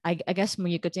 I guess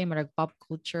you could say like pop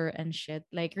culture and shit.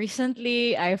 Like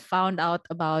recently I found out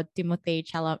about Timothée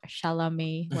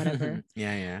Chalamet, whatever.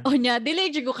 Yeah, yeah. Oh nya,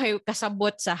 dili jud ko kayo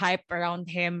kasabot sa hype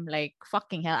around him. Like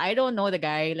fucking hell. I don't know the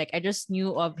guy. Like I just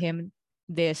knew of him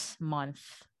this month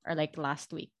or like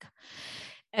last week.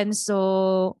 And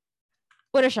so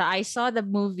what siya? I saw the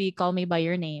movie Call Me by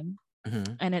Your Name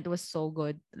Mm-hmm. and it was so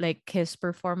good. Like his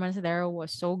performance there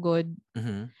was so good.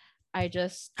 Mm-hmm. I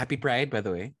just Happy Pride, by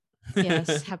the way.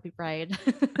 yes, happy pride.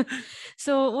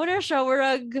 So what are siya?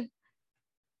 Warag,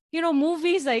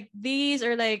 movies like these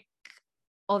are like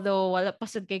although wala pa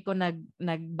sad kay ko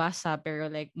nagbasa pero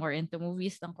like more into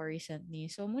movies lang ko recently.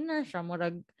 So muna siya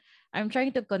murag I'm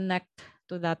trying to connect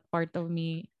to that part of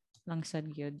me lang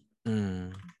sad gyud.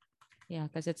 Mm. Yeah,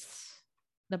 because it's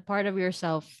the part of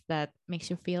yourself that makes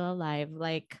you feel alive,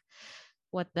 like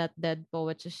what that Dead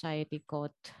Poet Society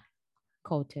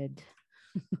quoted.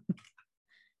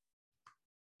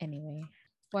 Anyway,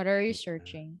 what are you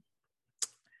searching?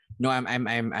 No,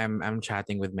 I'm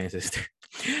chatting with my sister.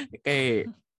 Okay,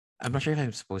 I'm not sure if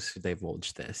I'm supposed to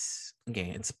divulge this.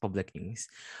 Okay, it's public news.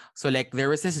 So like there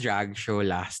was this drag show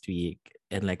last week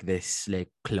in like this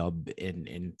like club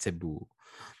in Cebu.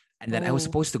 And then I was Oh,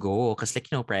 supposed to go because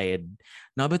like Pride.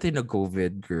 No, but in a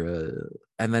COVID girl.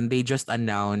 And then they just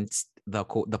announced the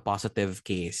positive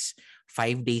case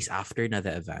 5 days after na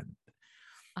the event.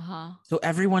 uh-huh. So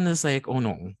everyone is like, oh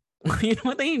no. You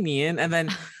know what I mean? And then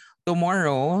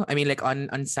tomorrow, I mean like on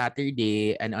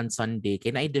Saturday and on Sunday,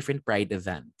 can I different Pride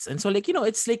events. And so like,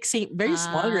 it's like same, very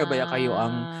small ra ba kayo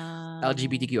ang Ah,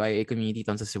 LGBTQIA community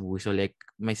ton sa Cebu. So like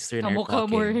my sister and I are kamukha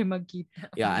mo talking. rin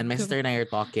magkita. Yeah, and my sister and I are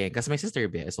talking because my sister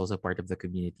Bea is also part of the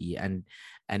community, and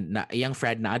na yung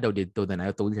friend na daw dito, then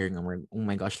I told her nga, oh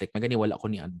my gosh, like magani wala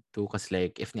ko ni adto because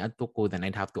like if ni adto ko then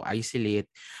I'd have to isolate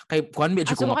kay kuan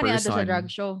medyo Aso ko mo nga kanina sa person. drag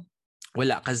show?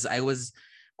 Wala because I was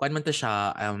kuan man to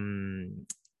siya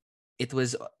it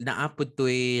was naapod to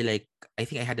like I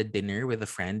think I had a dinner with a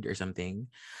friend or something.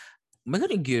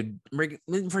 Maganda good.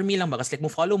 For me lang ba kasi like mo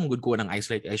follow mo good ko ng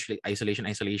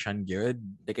isolation good.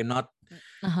 Like I'm not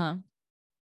Uh-huh.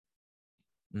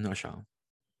 no siya.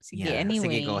 Sige, Yeah,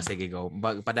 anyway. sige go.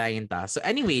 Padayin ta. So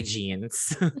anyway,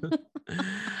 Jeans.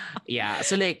 Yeah,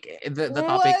 so like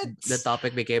the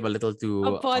topic became a little A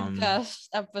too podcast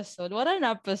episode. What an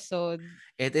episode.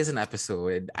 it is an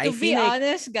episode. I To be feel like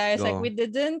honest, guys, like go. we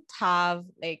didn't have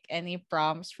like any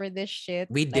prompts for this shit.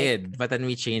 We Like, did, but then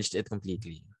we changed it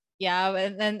completely. yeah,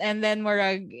 and then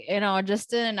we're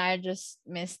Justin and I just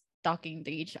missed talking to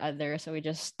each other, so we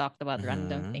just talked about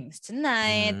random things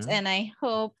tonight, and I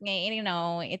hope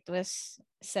it was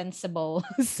sensible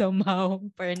somehow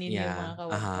para ninyo Yeah. mga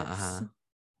kawanbats.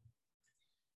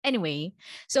 Anyway,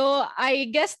 so I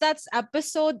guess that's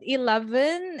episode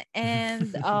 11, and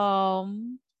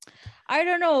I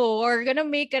don't know, we're gonna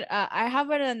make it. I have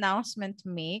an announcement to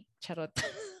make. Charot.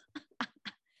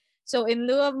 So in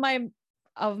lieu of my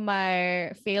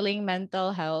failing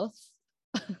mental health,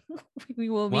 we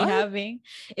will be having,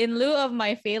 in lieu of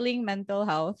my failing mental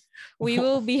health, we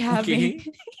will be having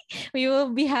we will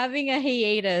be having a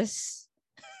hiatus.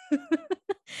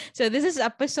 So this is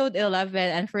episode 11,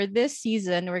 and for this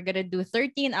season we're gonna do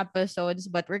 13 episodes,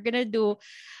 but we're gonna do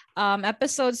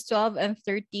episodes 12 and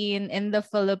 13 in the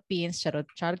Philippines.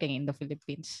 Charot in the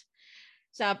Philippines.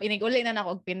 Sa piniguli na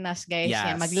ako og Pinas, guys. Yes.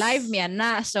 Yeah, mag-live miyan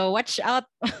na. So watch out.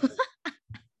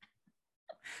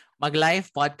 Mag-live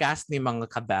podcast ni mga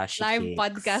kabashi Live cakes.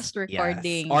 podcast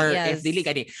recording. Yes. Or yes. if dili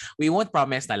gani, we won't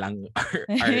promise na lang.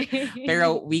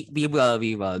 Pero we will.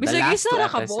 The last two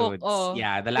episodes.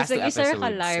 Yeah, the last two episodes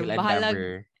live. will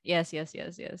endeavor. Yes.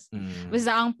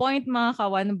 Basta ang point, mga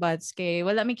kawanbats, kay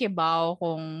wala mi kibaw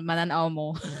kung mananaw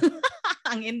mo.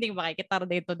 Ang ending makikitar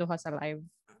dito duha sa live.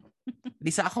 Di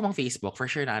sa ako mang Facebook, for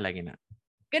sure naalagin na.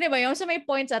 Kaya ba, yung sa may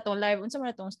points atong live, unsa man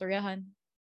atong storyahan?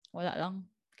 Wala lang.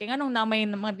 Kaya nga nung namay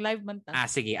mag-live man ta.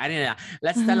 Sige. Ano na?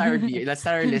 Let's tell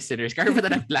our listeners. Kaya pa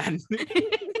na plan.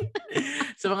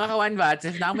 So mga kawanbats,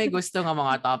 if na may gusto nga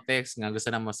mga topics nga gusto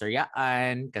na mo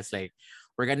storyaan, kasi like,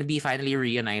 we're gonna be finally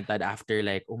reunited after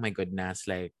like, oh my goodness,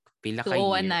 like, pila ka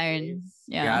years.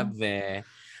 Yeah. Grabe.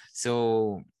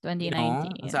 So,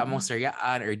 2019. Sa among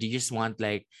storyaan, or do you just want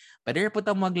like, pwede po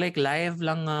ta mag like live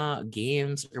lang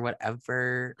games or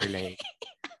whatever, or like,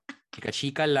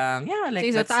 chika lang. Yeah, like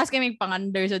so taas kami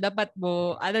pang-under. So dapat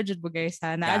mo, jud mo guys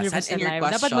ha? Na-adjud mo sa live.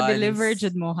 Questions. Dapat mo deliver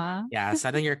jud mo ha? Yeah,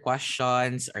 send in your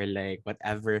questions or like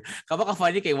whatever. Kapag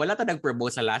funny kay wala ta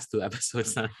nag-promote sa last 2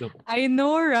 episodes na ito. I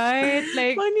know, right?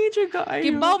 Like, funny jud ka.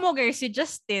 Kibaw mo guys, si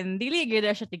Justin, dili gyud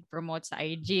siya tig-promote sa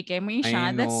IG. Kay mo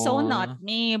siya, that's so not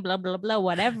me, blah, blah, blah,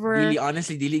 whatever.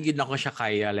 Honestly, dili gyud na ko siya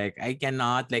kaya. Like, I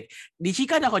cannot, like, di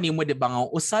chika na ko nimo, di ba nga,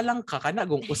 usa lang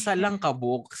ka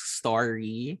book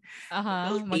story.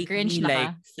 Mag-cringe na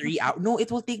like 3 hours. No,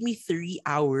 it will take me 3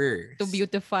 hours. To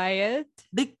beautify it?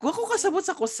 Like, wako kasabot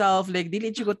sa ko self. Like,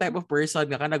 dili jud ko type of person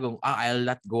nga kanagong, I'll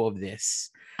let go of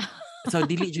this. So,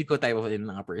 dili jud ko type of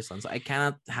mga person. So, I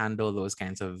cannot handle those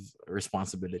kinds of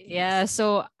responsibilities. Yeah,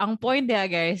 so, ang point dia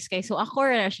guys, kay so ako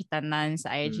rin na siya tanan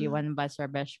sa IG One Bats or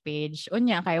Bash page.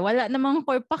 Unya, kay wala namang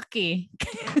korpak eh.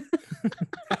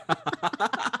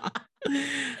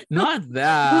 Not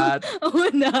that.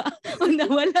 Una,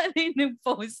 wala na yung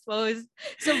nag-post.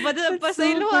 So,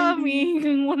 pasaylo kami.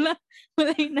 Wala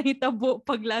yung nahitabo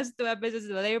pag last 2 episodes.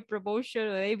 Wala yung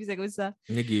promotion. Wala yung bisag-usa.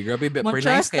 Nagi, grabe. Per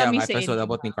nice kaya ang episode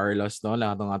about ni Carlos, no?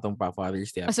 Lang atong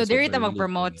pa-Father's Day episode. So, there ito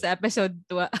mag-promote sa episode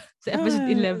 2, sa episode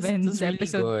 11. Sa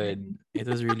episode good. It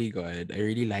was really good. I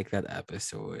really like that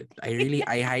episode.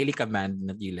 I highly commend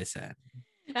that you listen.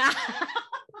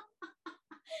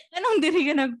 Anong dili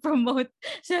ka nag-promote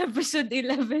sa episode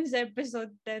 11, sa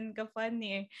episode 10 ka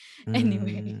funny eh.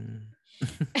 Anyway.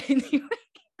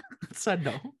 Saan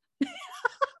daw?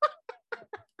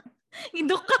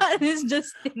 Iduka is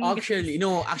Justin. Actually,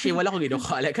 wala ko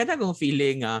giduka. Like, kana kong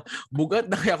feeling bugat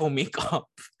na kaya akong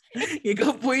makeup.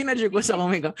 Ikapoy na dyan ko sa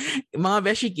akong makeup. Mga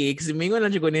beshi cakes, mingon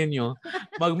na dyan ko ninyo.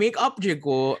 Mag-makeup dyan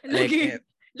ko. Like,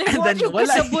 what yung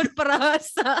kasabot para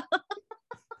sa...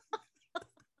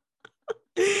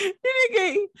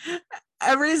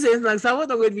 Ever since nagsabot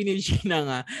ako with Vinicius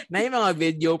nga na yung mga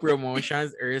video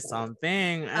promotions or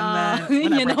something, and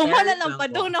then wala lang pa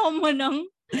daw na mo ng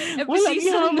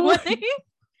episode 1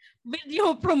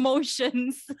 video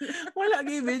promotions. Wala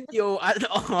yung video at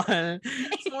all.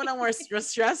 So mo lang more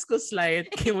stress ko slide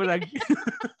kay mo lang.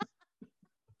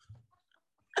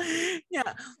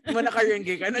 Yeah, manakaroon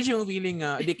kay kana siyang feeling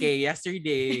di kay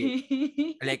yesterday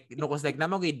like no cause like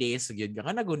namo kay days gyud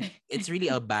kana it's really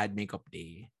a bad makeup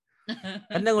day.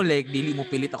 Kana like dili mo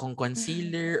pilit akong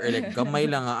concealer or like gamay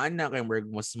lang ana kay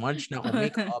mo smudge na akong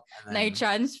makeup na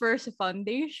transfer sa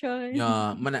foundation.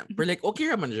 Yeah, but like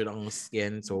okay raman jud ang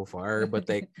skin so far but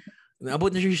like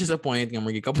Naabot na siya sa point nga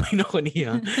magikapoy na ko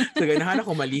niya. So, ganahan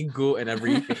ako maligo and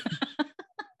everything.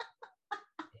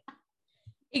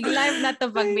 I-live na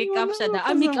to pag makeup siya na.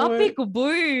 Make-up ko,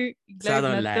 boy. Sa I-live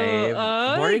na to. live.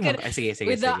 Boring mo. Sige.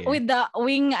 With the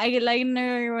wing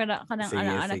eyeliner, wala ka ng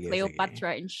anak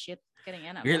Cleopatra sige. and shit.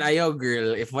 Girl, ayaw,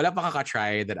 girl. If wala pa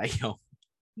kaka-try, then ayaw.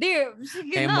 Dear,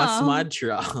 sige kaya na. mas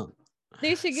madra.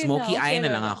 Sige Smoky na. eye na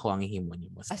lang ako ang ihimo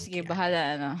niyo. Sige,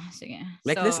 bahala na. Sige.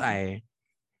 Like so, this eye.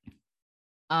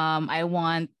 I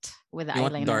want with the eyeliners.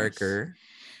 You want darker?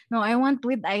 No, I want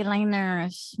with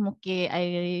eyeliner, smoky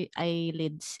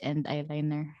eyelids and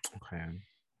eyeliner. Okay.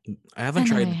 I haven't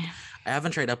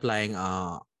tried applying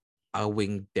a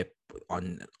wing tip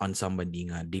on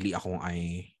somebody nga dili akong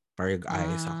eye parag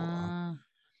eyes ako.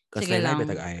 Kasi lang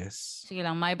bitag eyes. Sige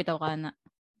lang, may bitaw ka na.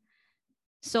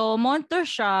 So, monto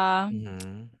siya.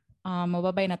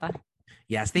 Mababay na ta.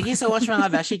 Yes, thank you so much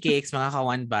mga Beshi Cakes, mga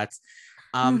Kawan Bats.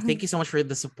 Thank you so much for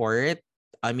the support.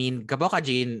 I mean, kabaw ka,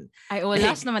 Jane. Ay,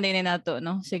 last naman din na to,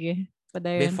 no? Sige.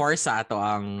 Padayon. Before sa ato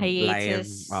ang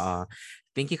hiatus. Live.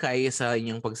 Thank you kayo sa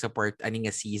inyong pag-support ani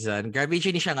nga season. Grabe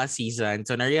siya siya nga season.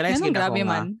 So, na-realize ko na grabe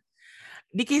man.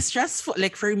 Di kay stressful.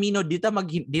 Like, for me, no, di na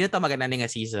magana nga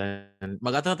season.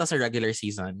 Mag-ato na sa regular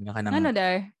season. Ano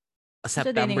there?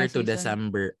 September to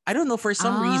December. I don't know, for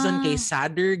some reason, kay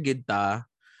sadder gita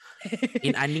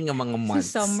in aning nga mga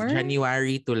months.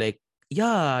 January to like,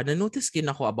 na-notice kin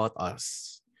ako about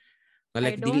us.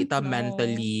 Like, dili ta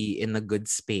mentally in a good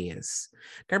space.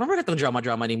 Kaya remember katong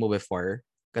drama ni mo before?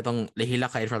 Katong lihila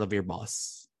ka in front of your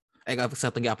boss. Ay, sa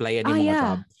itong i-applyan ni mga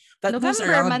job.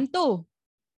 November man to.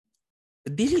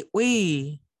 Dili,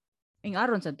 wey.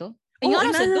 Ing-aron sa to?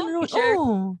 Ing-aron sa to?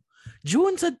 Oh,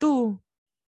 June sa to.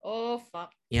 Oh,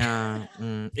 fuck. Yeah.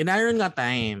 In-iron nga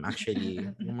time, actually.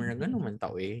 Mga ganun man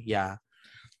tao eh. Yeah.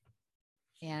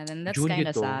 Yeah, then that's kind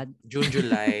of sad. June,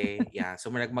 July. Yeah. So,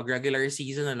 mag-regular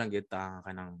season na lang kita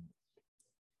kanang,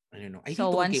 I don't know. So,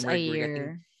 once a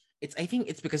year. I think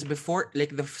it's because before,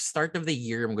 like the start of the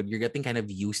year, you're getting kind of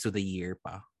used to the year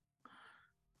pa.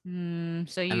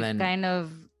 So, you kind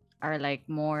of are like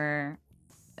more,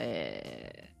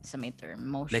 sa may term,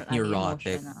 emotional. Like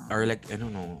neurotic. Or like, I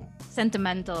don't know.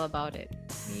 Sentimental about it.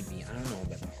 Maybe. I don't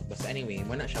know. But anyway,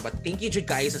 wala siya. But thank you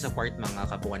guys sa support mga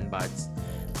Kapuan Buds.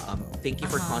 Thank you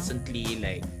for constantly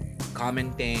like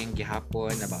commenting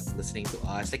gihapon about listening to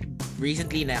us. Like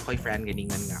recently na ako'y friend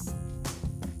ganingan nga.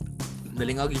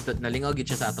 Nalingaw gid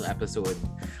siya sa atong episode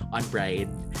on Pride.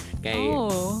 Kay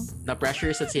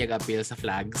na-pressure sa siya appeal sa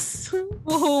flags.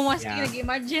 Mas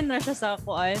nag-imagine na siya sa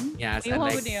kuan. Yes, and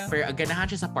like, ganahan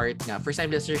siya sa part nga. First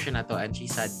time listener siya na to and she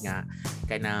said nga,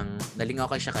 kanang nalingaw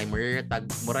ka siya kay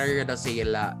murara daw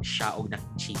siya og na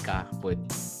chika pod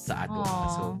sa ato.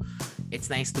 So, it's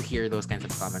nice to hear those kinds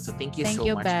of comments. So, thank you so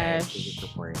much guys for your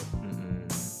support.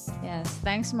 Yes,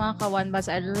 thanks mga Kawan Bats.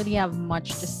 I don't really have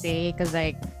much to say because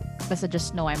like, basta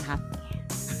just know I'm happy.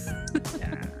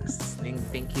 Yes.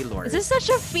 Thank you, Lord. This is such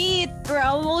a feat. We're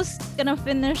almost gonna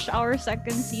finish our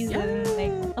second season. Yeah.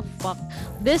 Like, what the fuck?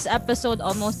 This episode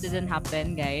almost didn't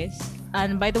happen, guys.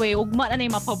 And by the way, ugma na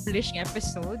yung ma-publish ng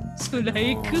episode. So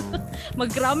like,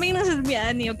 magraming na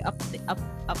sabihan yung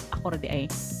ako rin ay.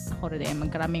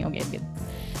 Magraming yung edit.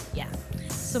 Yeah.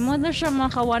 So, muna siya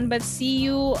mga Kawan, but see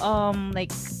you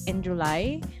like in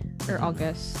July or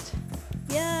August.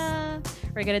 Yeah.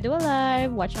 We're gonna do a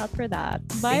live. Watch out for that.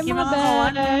 Bye,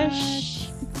 mga besh.